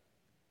suffering.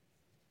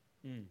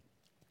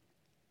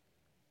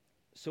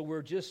 So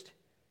we're just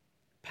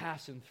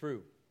passing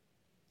through.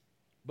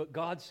 But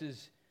God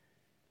says,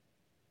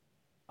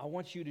 I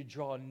want you to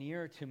draw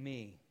near to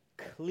me.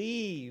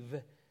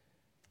 Cleave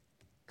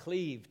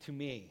to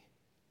me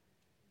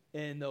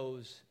in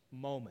those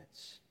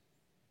moments.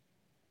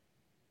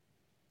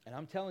 And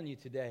I'm telling you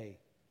today,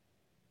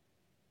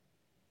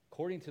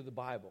 according to the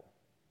Bible,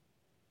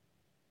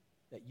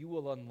 that you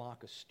will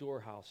unlock a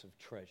storehouse of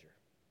treasure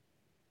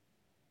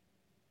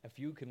if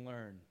you can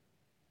learn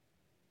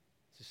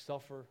to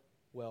suffer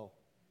well,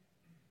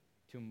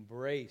 to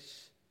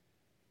embrace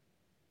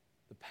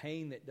the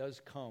pain that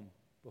does come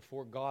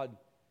before God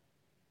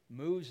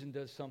moves and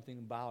does something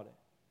about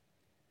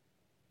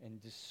it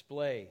and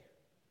display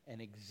an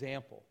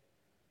example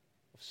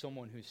of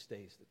someone who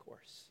stays the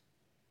course,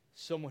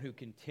 someone who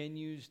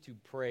continues to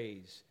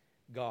praise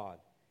God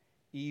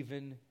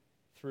even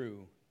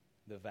through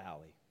the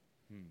valley.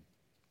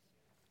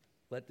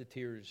 Let the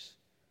tears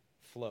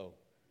flow.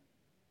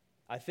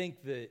 I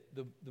think the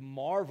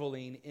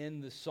marveling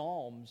in the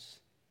Psalms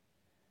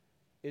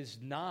is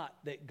not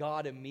that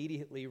God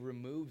immediately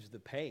removes the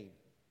pain.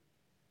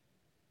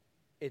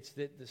 It's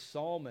that the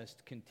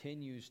psalmist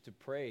continues to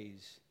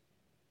praise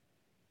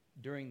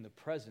during the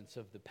presence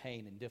of the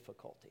pain and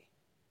difficulty.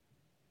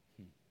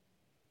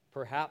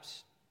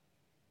 Perhaps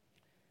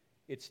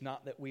it's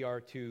not that we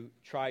are to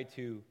try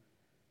to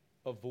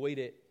avoid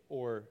it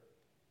or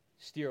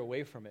steer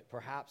away from it.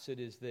 Perhaps it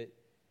is that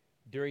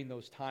during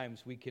those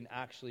times we can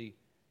actually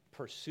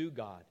pursue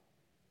God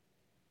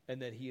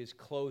and that He is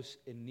close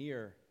and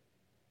near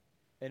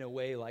in a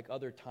way like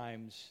other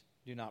times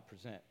do not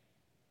present.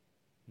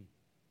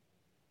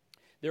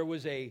 There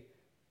was a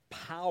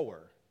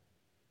power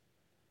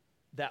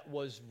that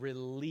was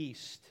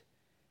released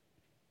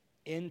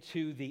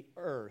into the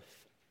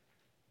earth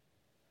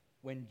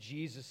when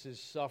Jesus'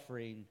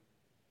 suffering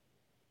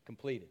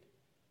completed.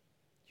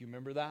 Do you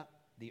remember that?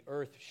 The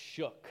earth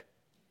shook.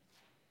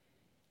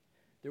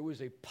 There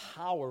was a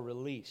power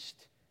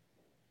released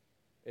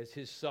as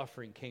His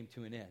suffering came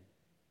to an end.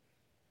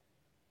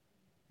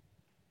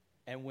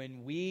 And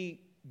when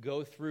we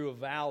go through a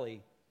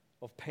valley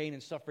of pain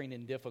and suffering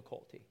and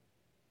difficulty,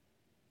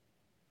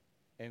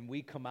 and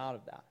we come out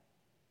of that,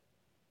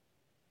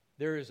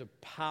 there is a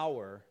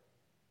power,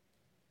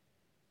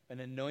 an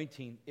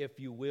anointing, if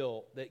you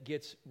will, that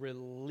gets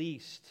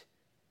released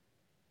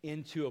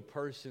into a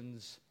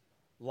person's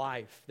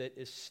life that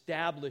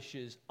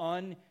establishes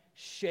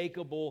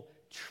unshakable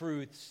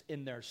truths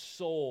in their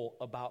soul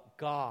about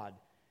God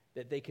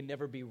that they can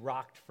never be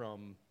rocked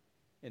from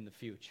in the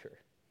future.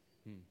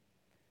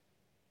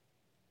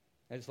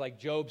 And it's like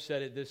Job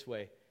said it this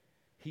way.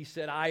 He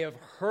said, I have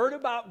heard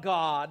about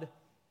God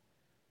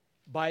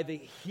by the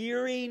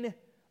hearing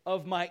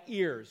of my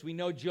ears. We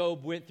know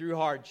Job went through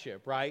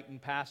hardship, right?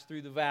 And passed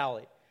through the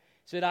valley.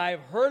 He said, I have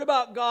heard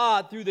about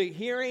God through the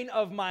hearing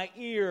of my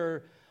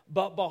ear,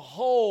 but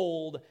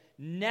behold,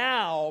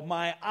 now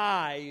my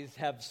eyes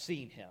have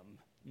seen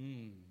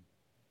Him.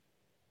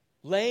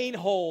 Laying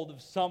hold of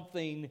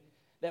something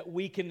that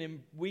we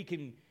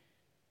can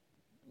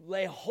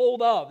lay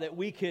hold of, that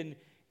we can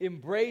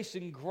embrace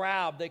and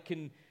grab, that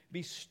can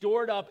be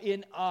stored up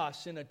in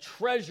us in a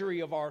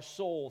treasury of our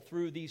soul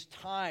through these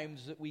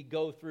times that we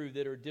go through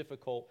that are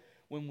difficult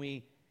when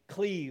we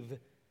cleave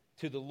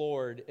to the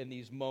Lord in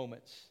these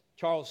moments.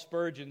 Charles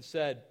Spurgeon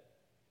said,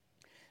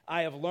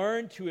 I have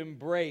learned to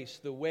embrace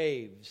the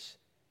waves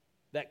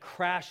that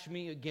crash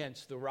me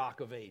against the rock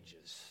of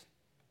ages.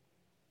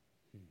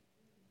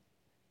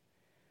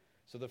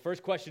 So the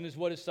first question is,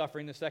 what is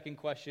suffering? The second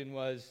question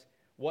was,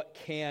 what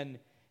can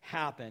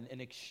happen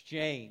in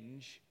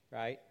exchange,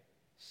 right?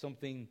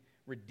 Something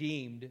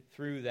redeemed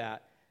through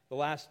that. The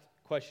last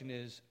question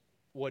is,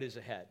 what is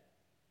ahead?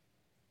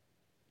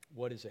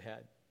 What is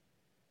ahead?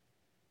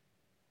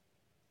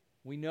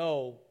 We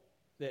know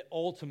that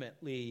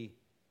ultimately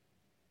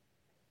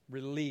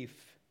relief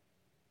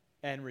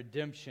and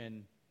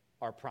redemption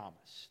are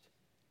promised.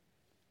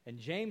 And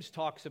James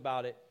talks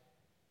about it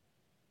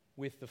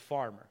with the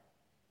farmer.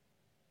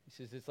 He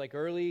says it's like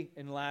early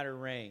and latter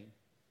rain.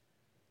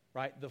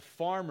 Right? The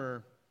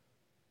farmer,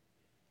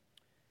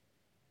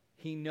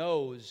 he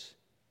knows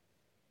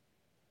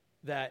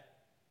that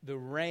the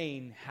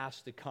rain has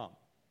to come.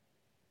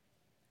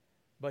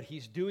 But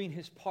he's doing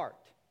his part.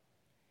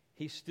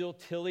 He's still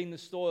tilling the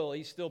soil.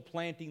 He's still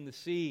planting the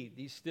seed.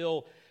 He's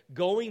still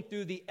going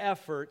through the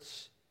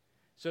efforts.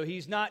 So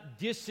he's not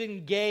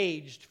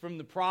disengaged from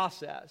the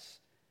process.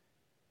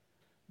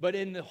 But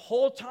in the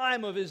whole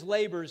time of his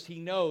labors, he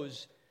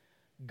knows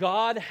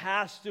God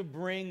has to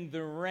bring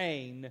the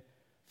rain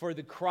for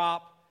the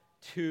crop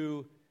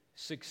to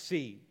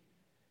succeed.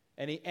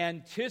 And he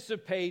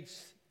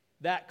anticipates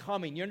that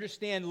coming. You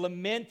understand,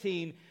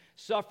 lamenting,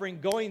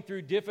 suffering, going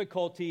through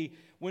difficulty,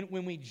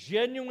 when we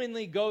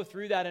genuinely go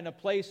through that in a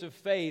place of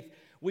faith,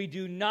 we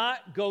do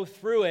not go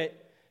through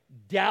it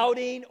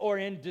doubting or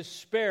in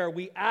despair.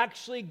 We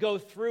actually go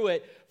through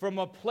it from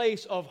a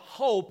place of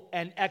hope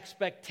and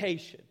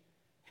expectation.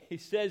 He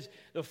says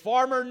the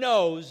farmer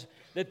knows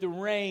that the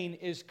rain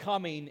is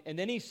coming. And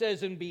then he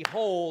says, and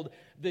behold,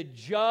 the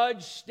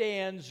judge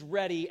stands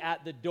ready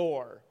at the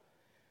door.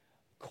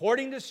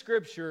 According to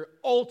Scripture,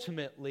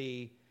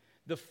 ultimately,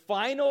 the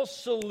final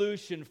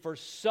solution for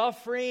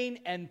suffering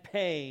and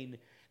pain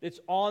that's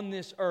on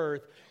this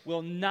earth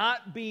will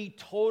not be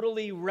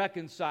totally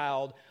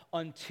reconciled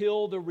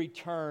until the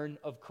return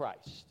of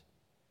Christ.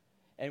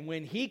 And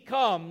when He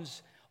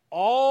comes,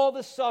 all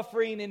the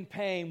suffering and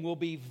pain will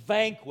be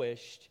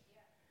vanquished,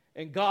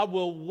 and God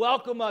will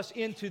welcome us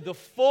into the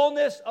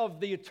fullness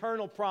of the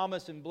eternal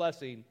promise and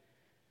blessing,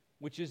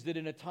 which is that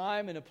in a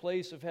time and a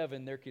place of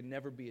heaven, there can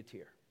never be a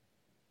tear.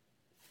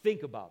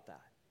 Think about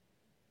that.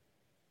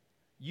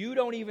 You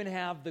don't even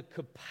have the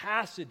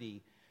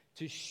capacity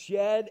to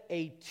shed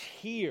a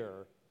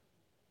tear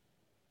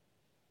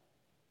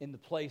in the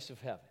place of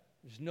heaven.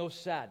 There's no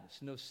sadness,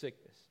 no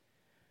sickness.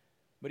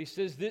 But he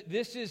says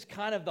this is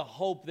kind of the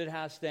hope that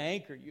has to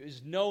anchor you,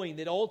 is knowing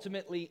that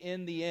ultimately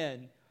in the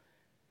end,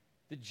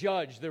 the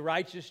judge, the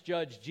righteous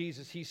judge,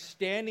 Jesus, he's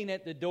standing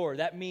at the door.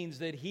 That means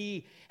that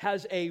he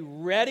has a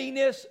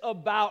readiness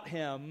about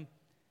him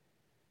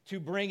to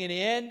bring an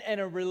end and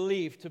a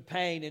relief to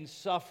pain and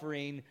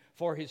suffering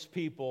for his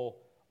people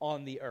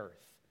on the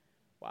earth.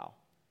 Wow.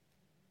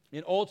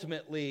 And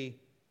ultimately,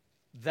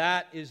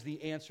 that is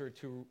the answer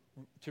to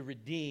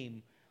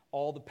redeem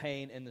all the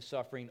pain and the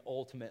suffering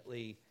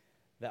ultimately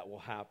that will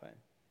happen.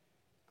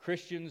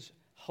 Christians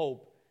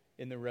hope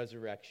in the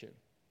resurrection.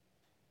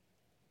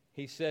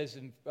 He says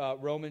in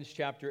Romans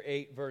chapter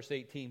 8, verse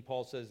 18,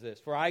 Paul says this,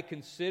 "For I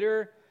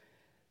consider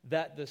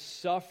that the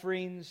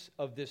sufferings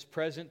of this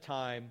present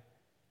time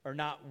are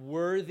not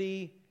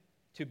worthy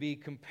to be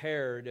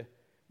compared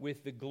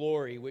with the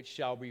glory which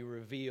shall be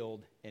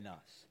revealed in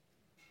us."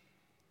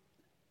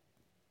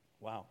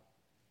 Wow.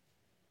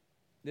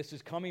 This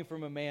is coming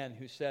from a man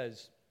who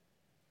says,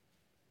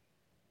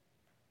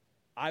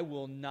 I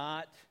will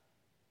not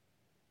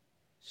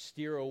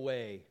steer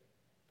away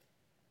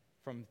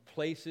from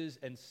places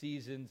and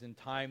seasons and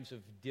times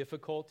of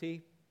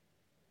difficulty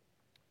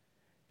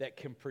that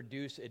can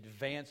produce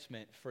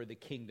advancement for the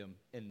kingdom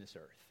in this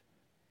earth.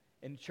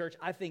 And church,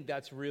 I think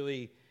that's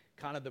really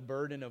kind of the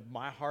burden of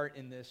my heart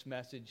in this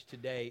message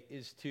today,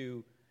 is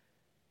to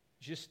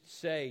just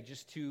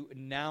to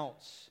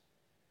announce,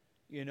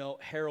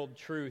 herald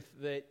truth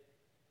that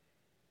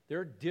there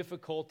are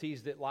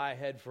difficulties that lie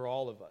ahead for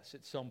all of us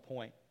at some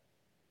point.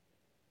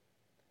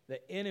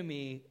 The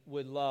enemy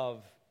would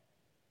love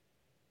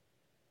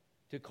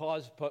to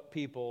cause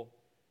people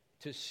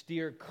to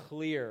steer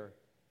clear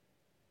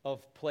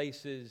of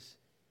places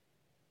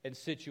and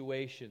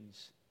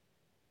situations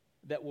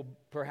that will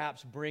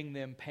perhaps bring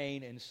them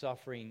pain and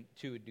suffering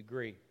to a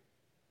degree.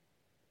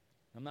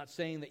 I'm not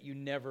saying that you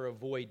never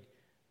avoid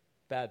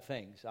bad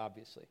things,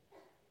 obviously.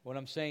 What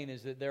I'm saying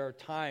is that there are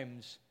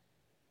times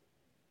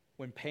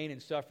when pain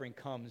and suffering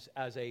comes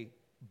as a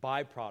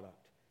byproduct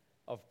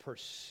of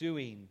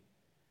pursuing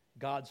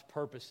God's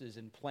purposes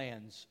and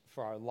plans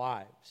for our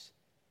lives.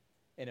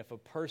 And if a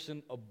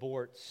person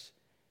aborts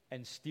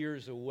and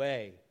steers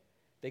away,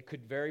 they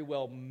could very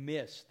well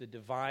miss the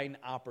divine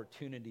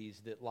opportunities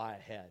that lie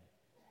ahead.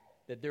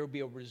 That there will be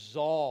a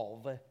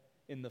resolve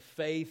in the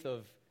faith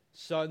of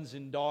sons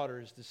and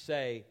daughters to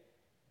say,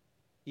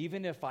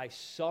 even if I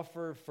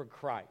suffer for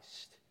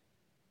Christ,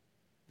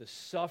 the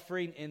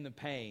suffering and the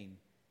pain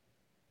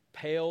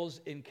pales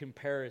in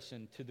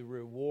comparison to the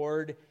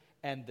reward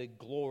and the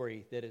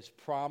glory that is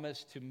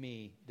promised to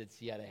me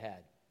that's yet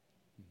ahead.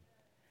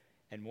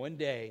 And one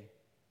day,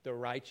 the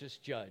righteous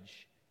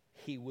judge,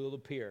 he will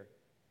appear,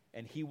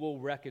 and he will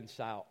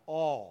reconcile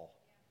all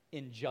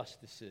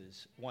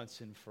injustices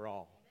once and for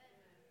all.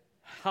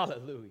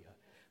 Hallelujah.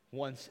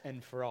 Once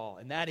and for all.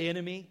 And that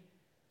enemy,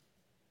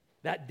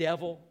 that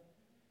devil,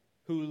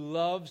 who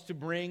loves to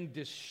bring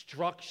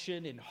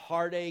destruction and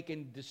heartache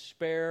and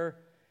despair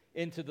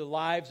into the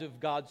lives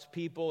of God's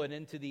people and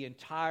into the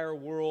entire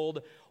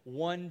world,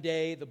 one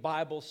day, the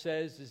Bible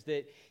says, is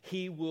that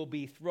he will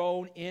be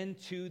thrown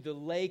into the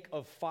lake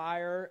of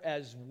fire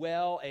as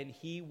well, and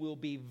he will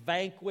be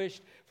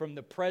vanquished from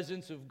the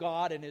presence of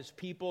God and his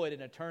people in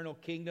an eternal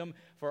kingdom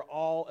for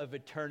all of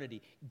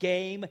eternity.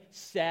 Game,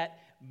 set,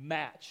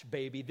 match,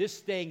 baby. This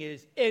thing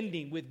is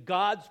ending with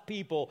God's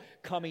people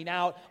coming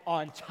out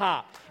on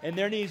top. And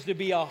there needs to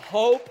be a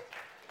hope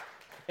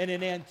and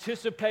an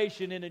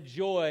anticipation and a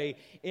joy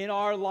in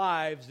our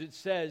lives that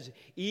says,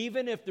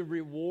 even if the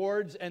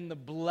rewards and the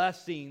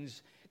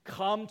blessings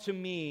come to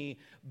me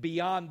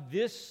beyond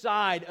this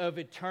side of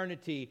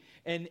eternity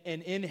and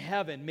in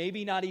heaven,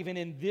 maybe not even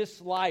in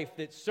this life,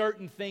 that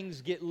certain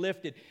things get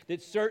lifted,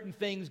 that certain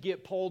things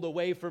get pulled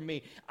away from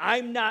me.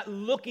 I'm not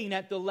looking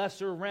at the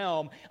lesser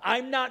realm.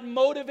 I'm not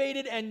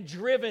motivated and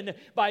driven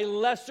by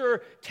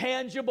lesser,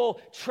 tangible,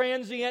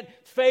 transient,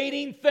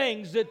 fading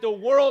things that the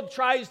world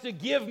tries to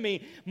give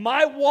me.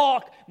 My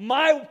walk,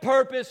 my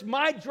purpose,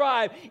 my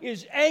drive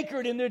is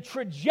anchored in the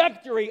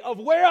trajectory of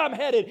where I'm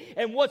headed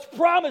and what's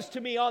promised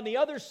to me on the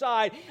other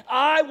side.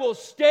 I will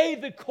stay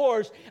the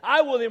course.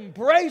 I will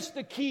embrace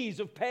the keys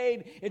of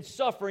pain and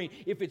suffering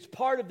if it's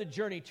part of the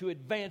journey to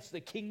advance the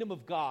kingdom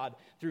of God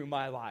through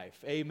my life.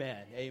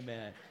 Amen.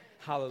 Amen.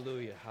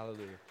 Hallelujah.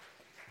 Hallelujah.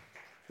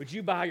 Would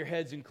you bow your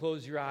heads and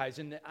close your eyes?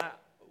 And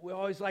we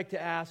always like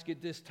to ask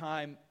at this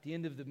time, at the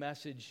end of the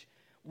message,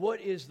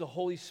 what is the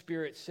Holy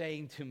Spirit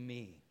saying to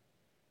me?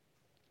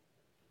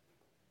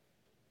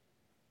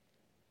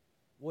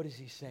 What is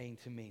He saying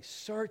to me?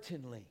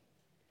 Certainly,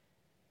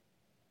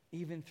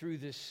 even through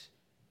this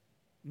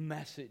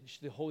message,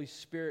 the Holy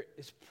Spirit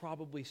is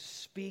probably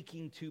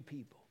speaking to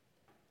people.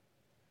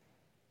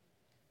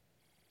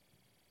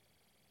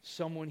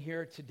 Someone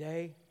here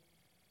today,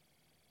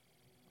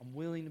 I'm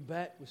willing to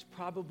bet, was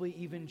probably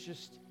even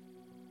just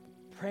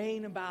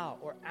praying about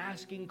or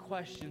asking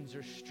questions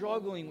or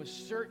struggling with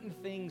certain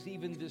things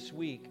even this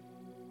week,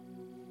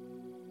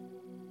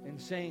 and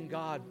saying,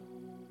 God,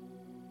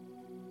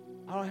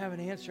 I don't have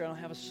an answer, I don't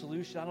have a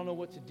solution, I don't know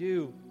what to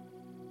do.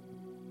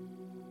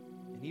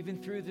 And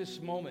even through this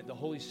moment, the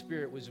Holy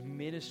Spirit was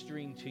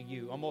ministering to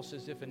you, almost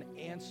as if an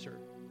answer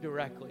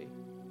directly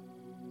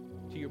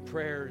to your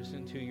prayers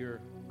and to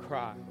your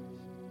cries.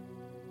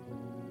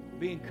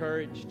 Be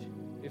encouraged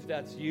if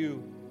that's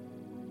you,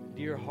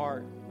 dear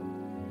heart.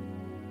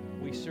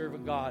 We serve a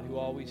God who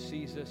always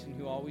sees us and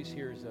who always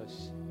hears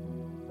us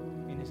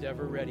and is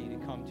ever ready to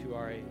come to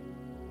our aid.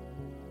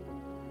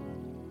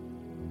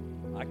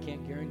 I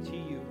can't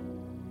guarantee you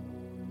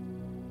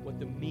what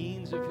the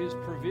means of His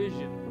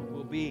provision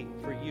will be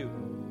for you,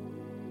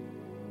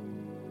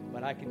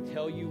 but I can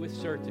tell you with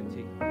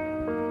certainty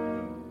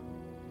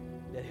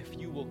that if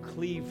you will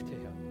cleave to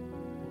Him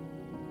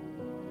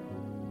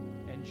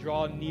and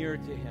draw near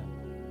to Him,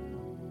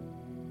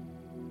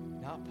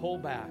 not pull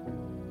back,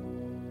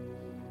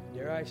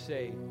 dare I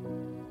say,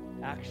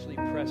 actually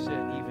press in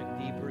even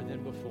deeper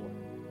than before,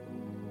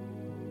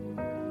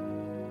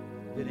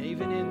 that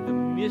even in the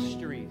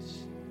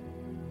mysteries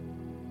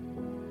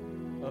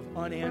of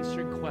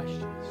unanswered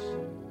questions,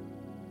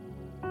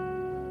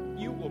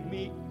 you will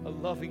meet a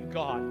loving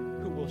God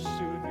who will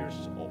soothe your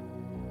soul.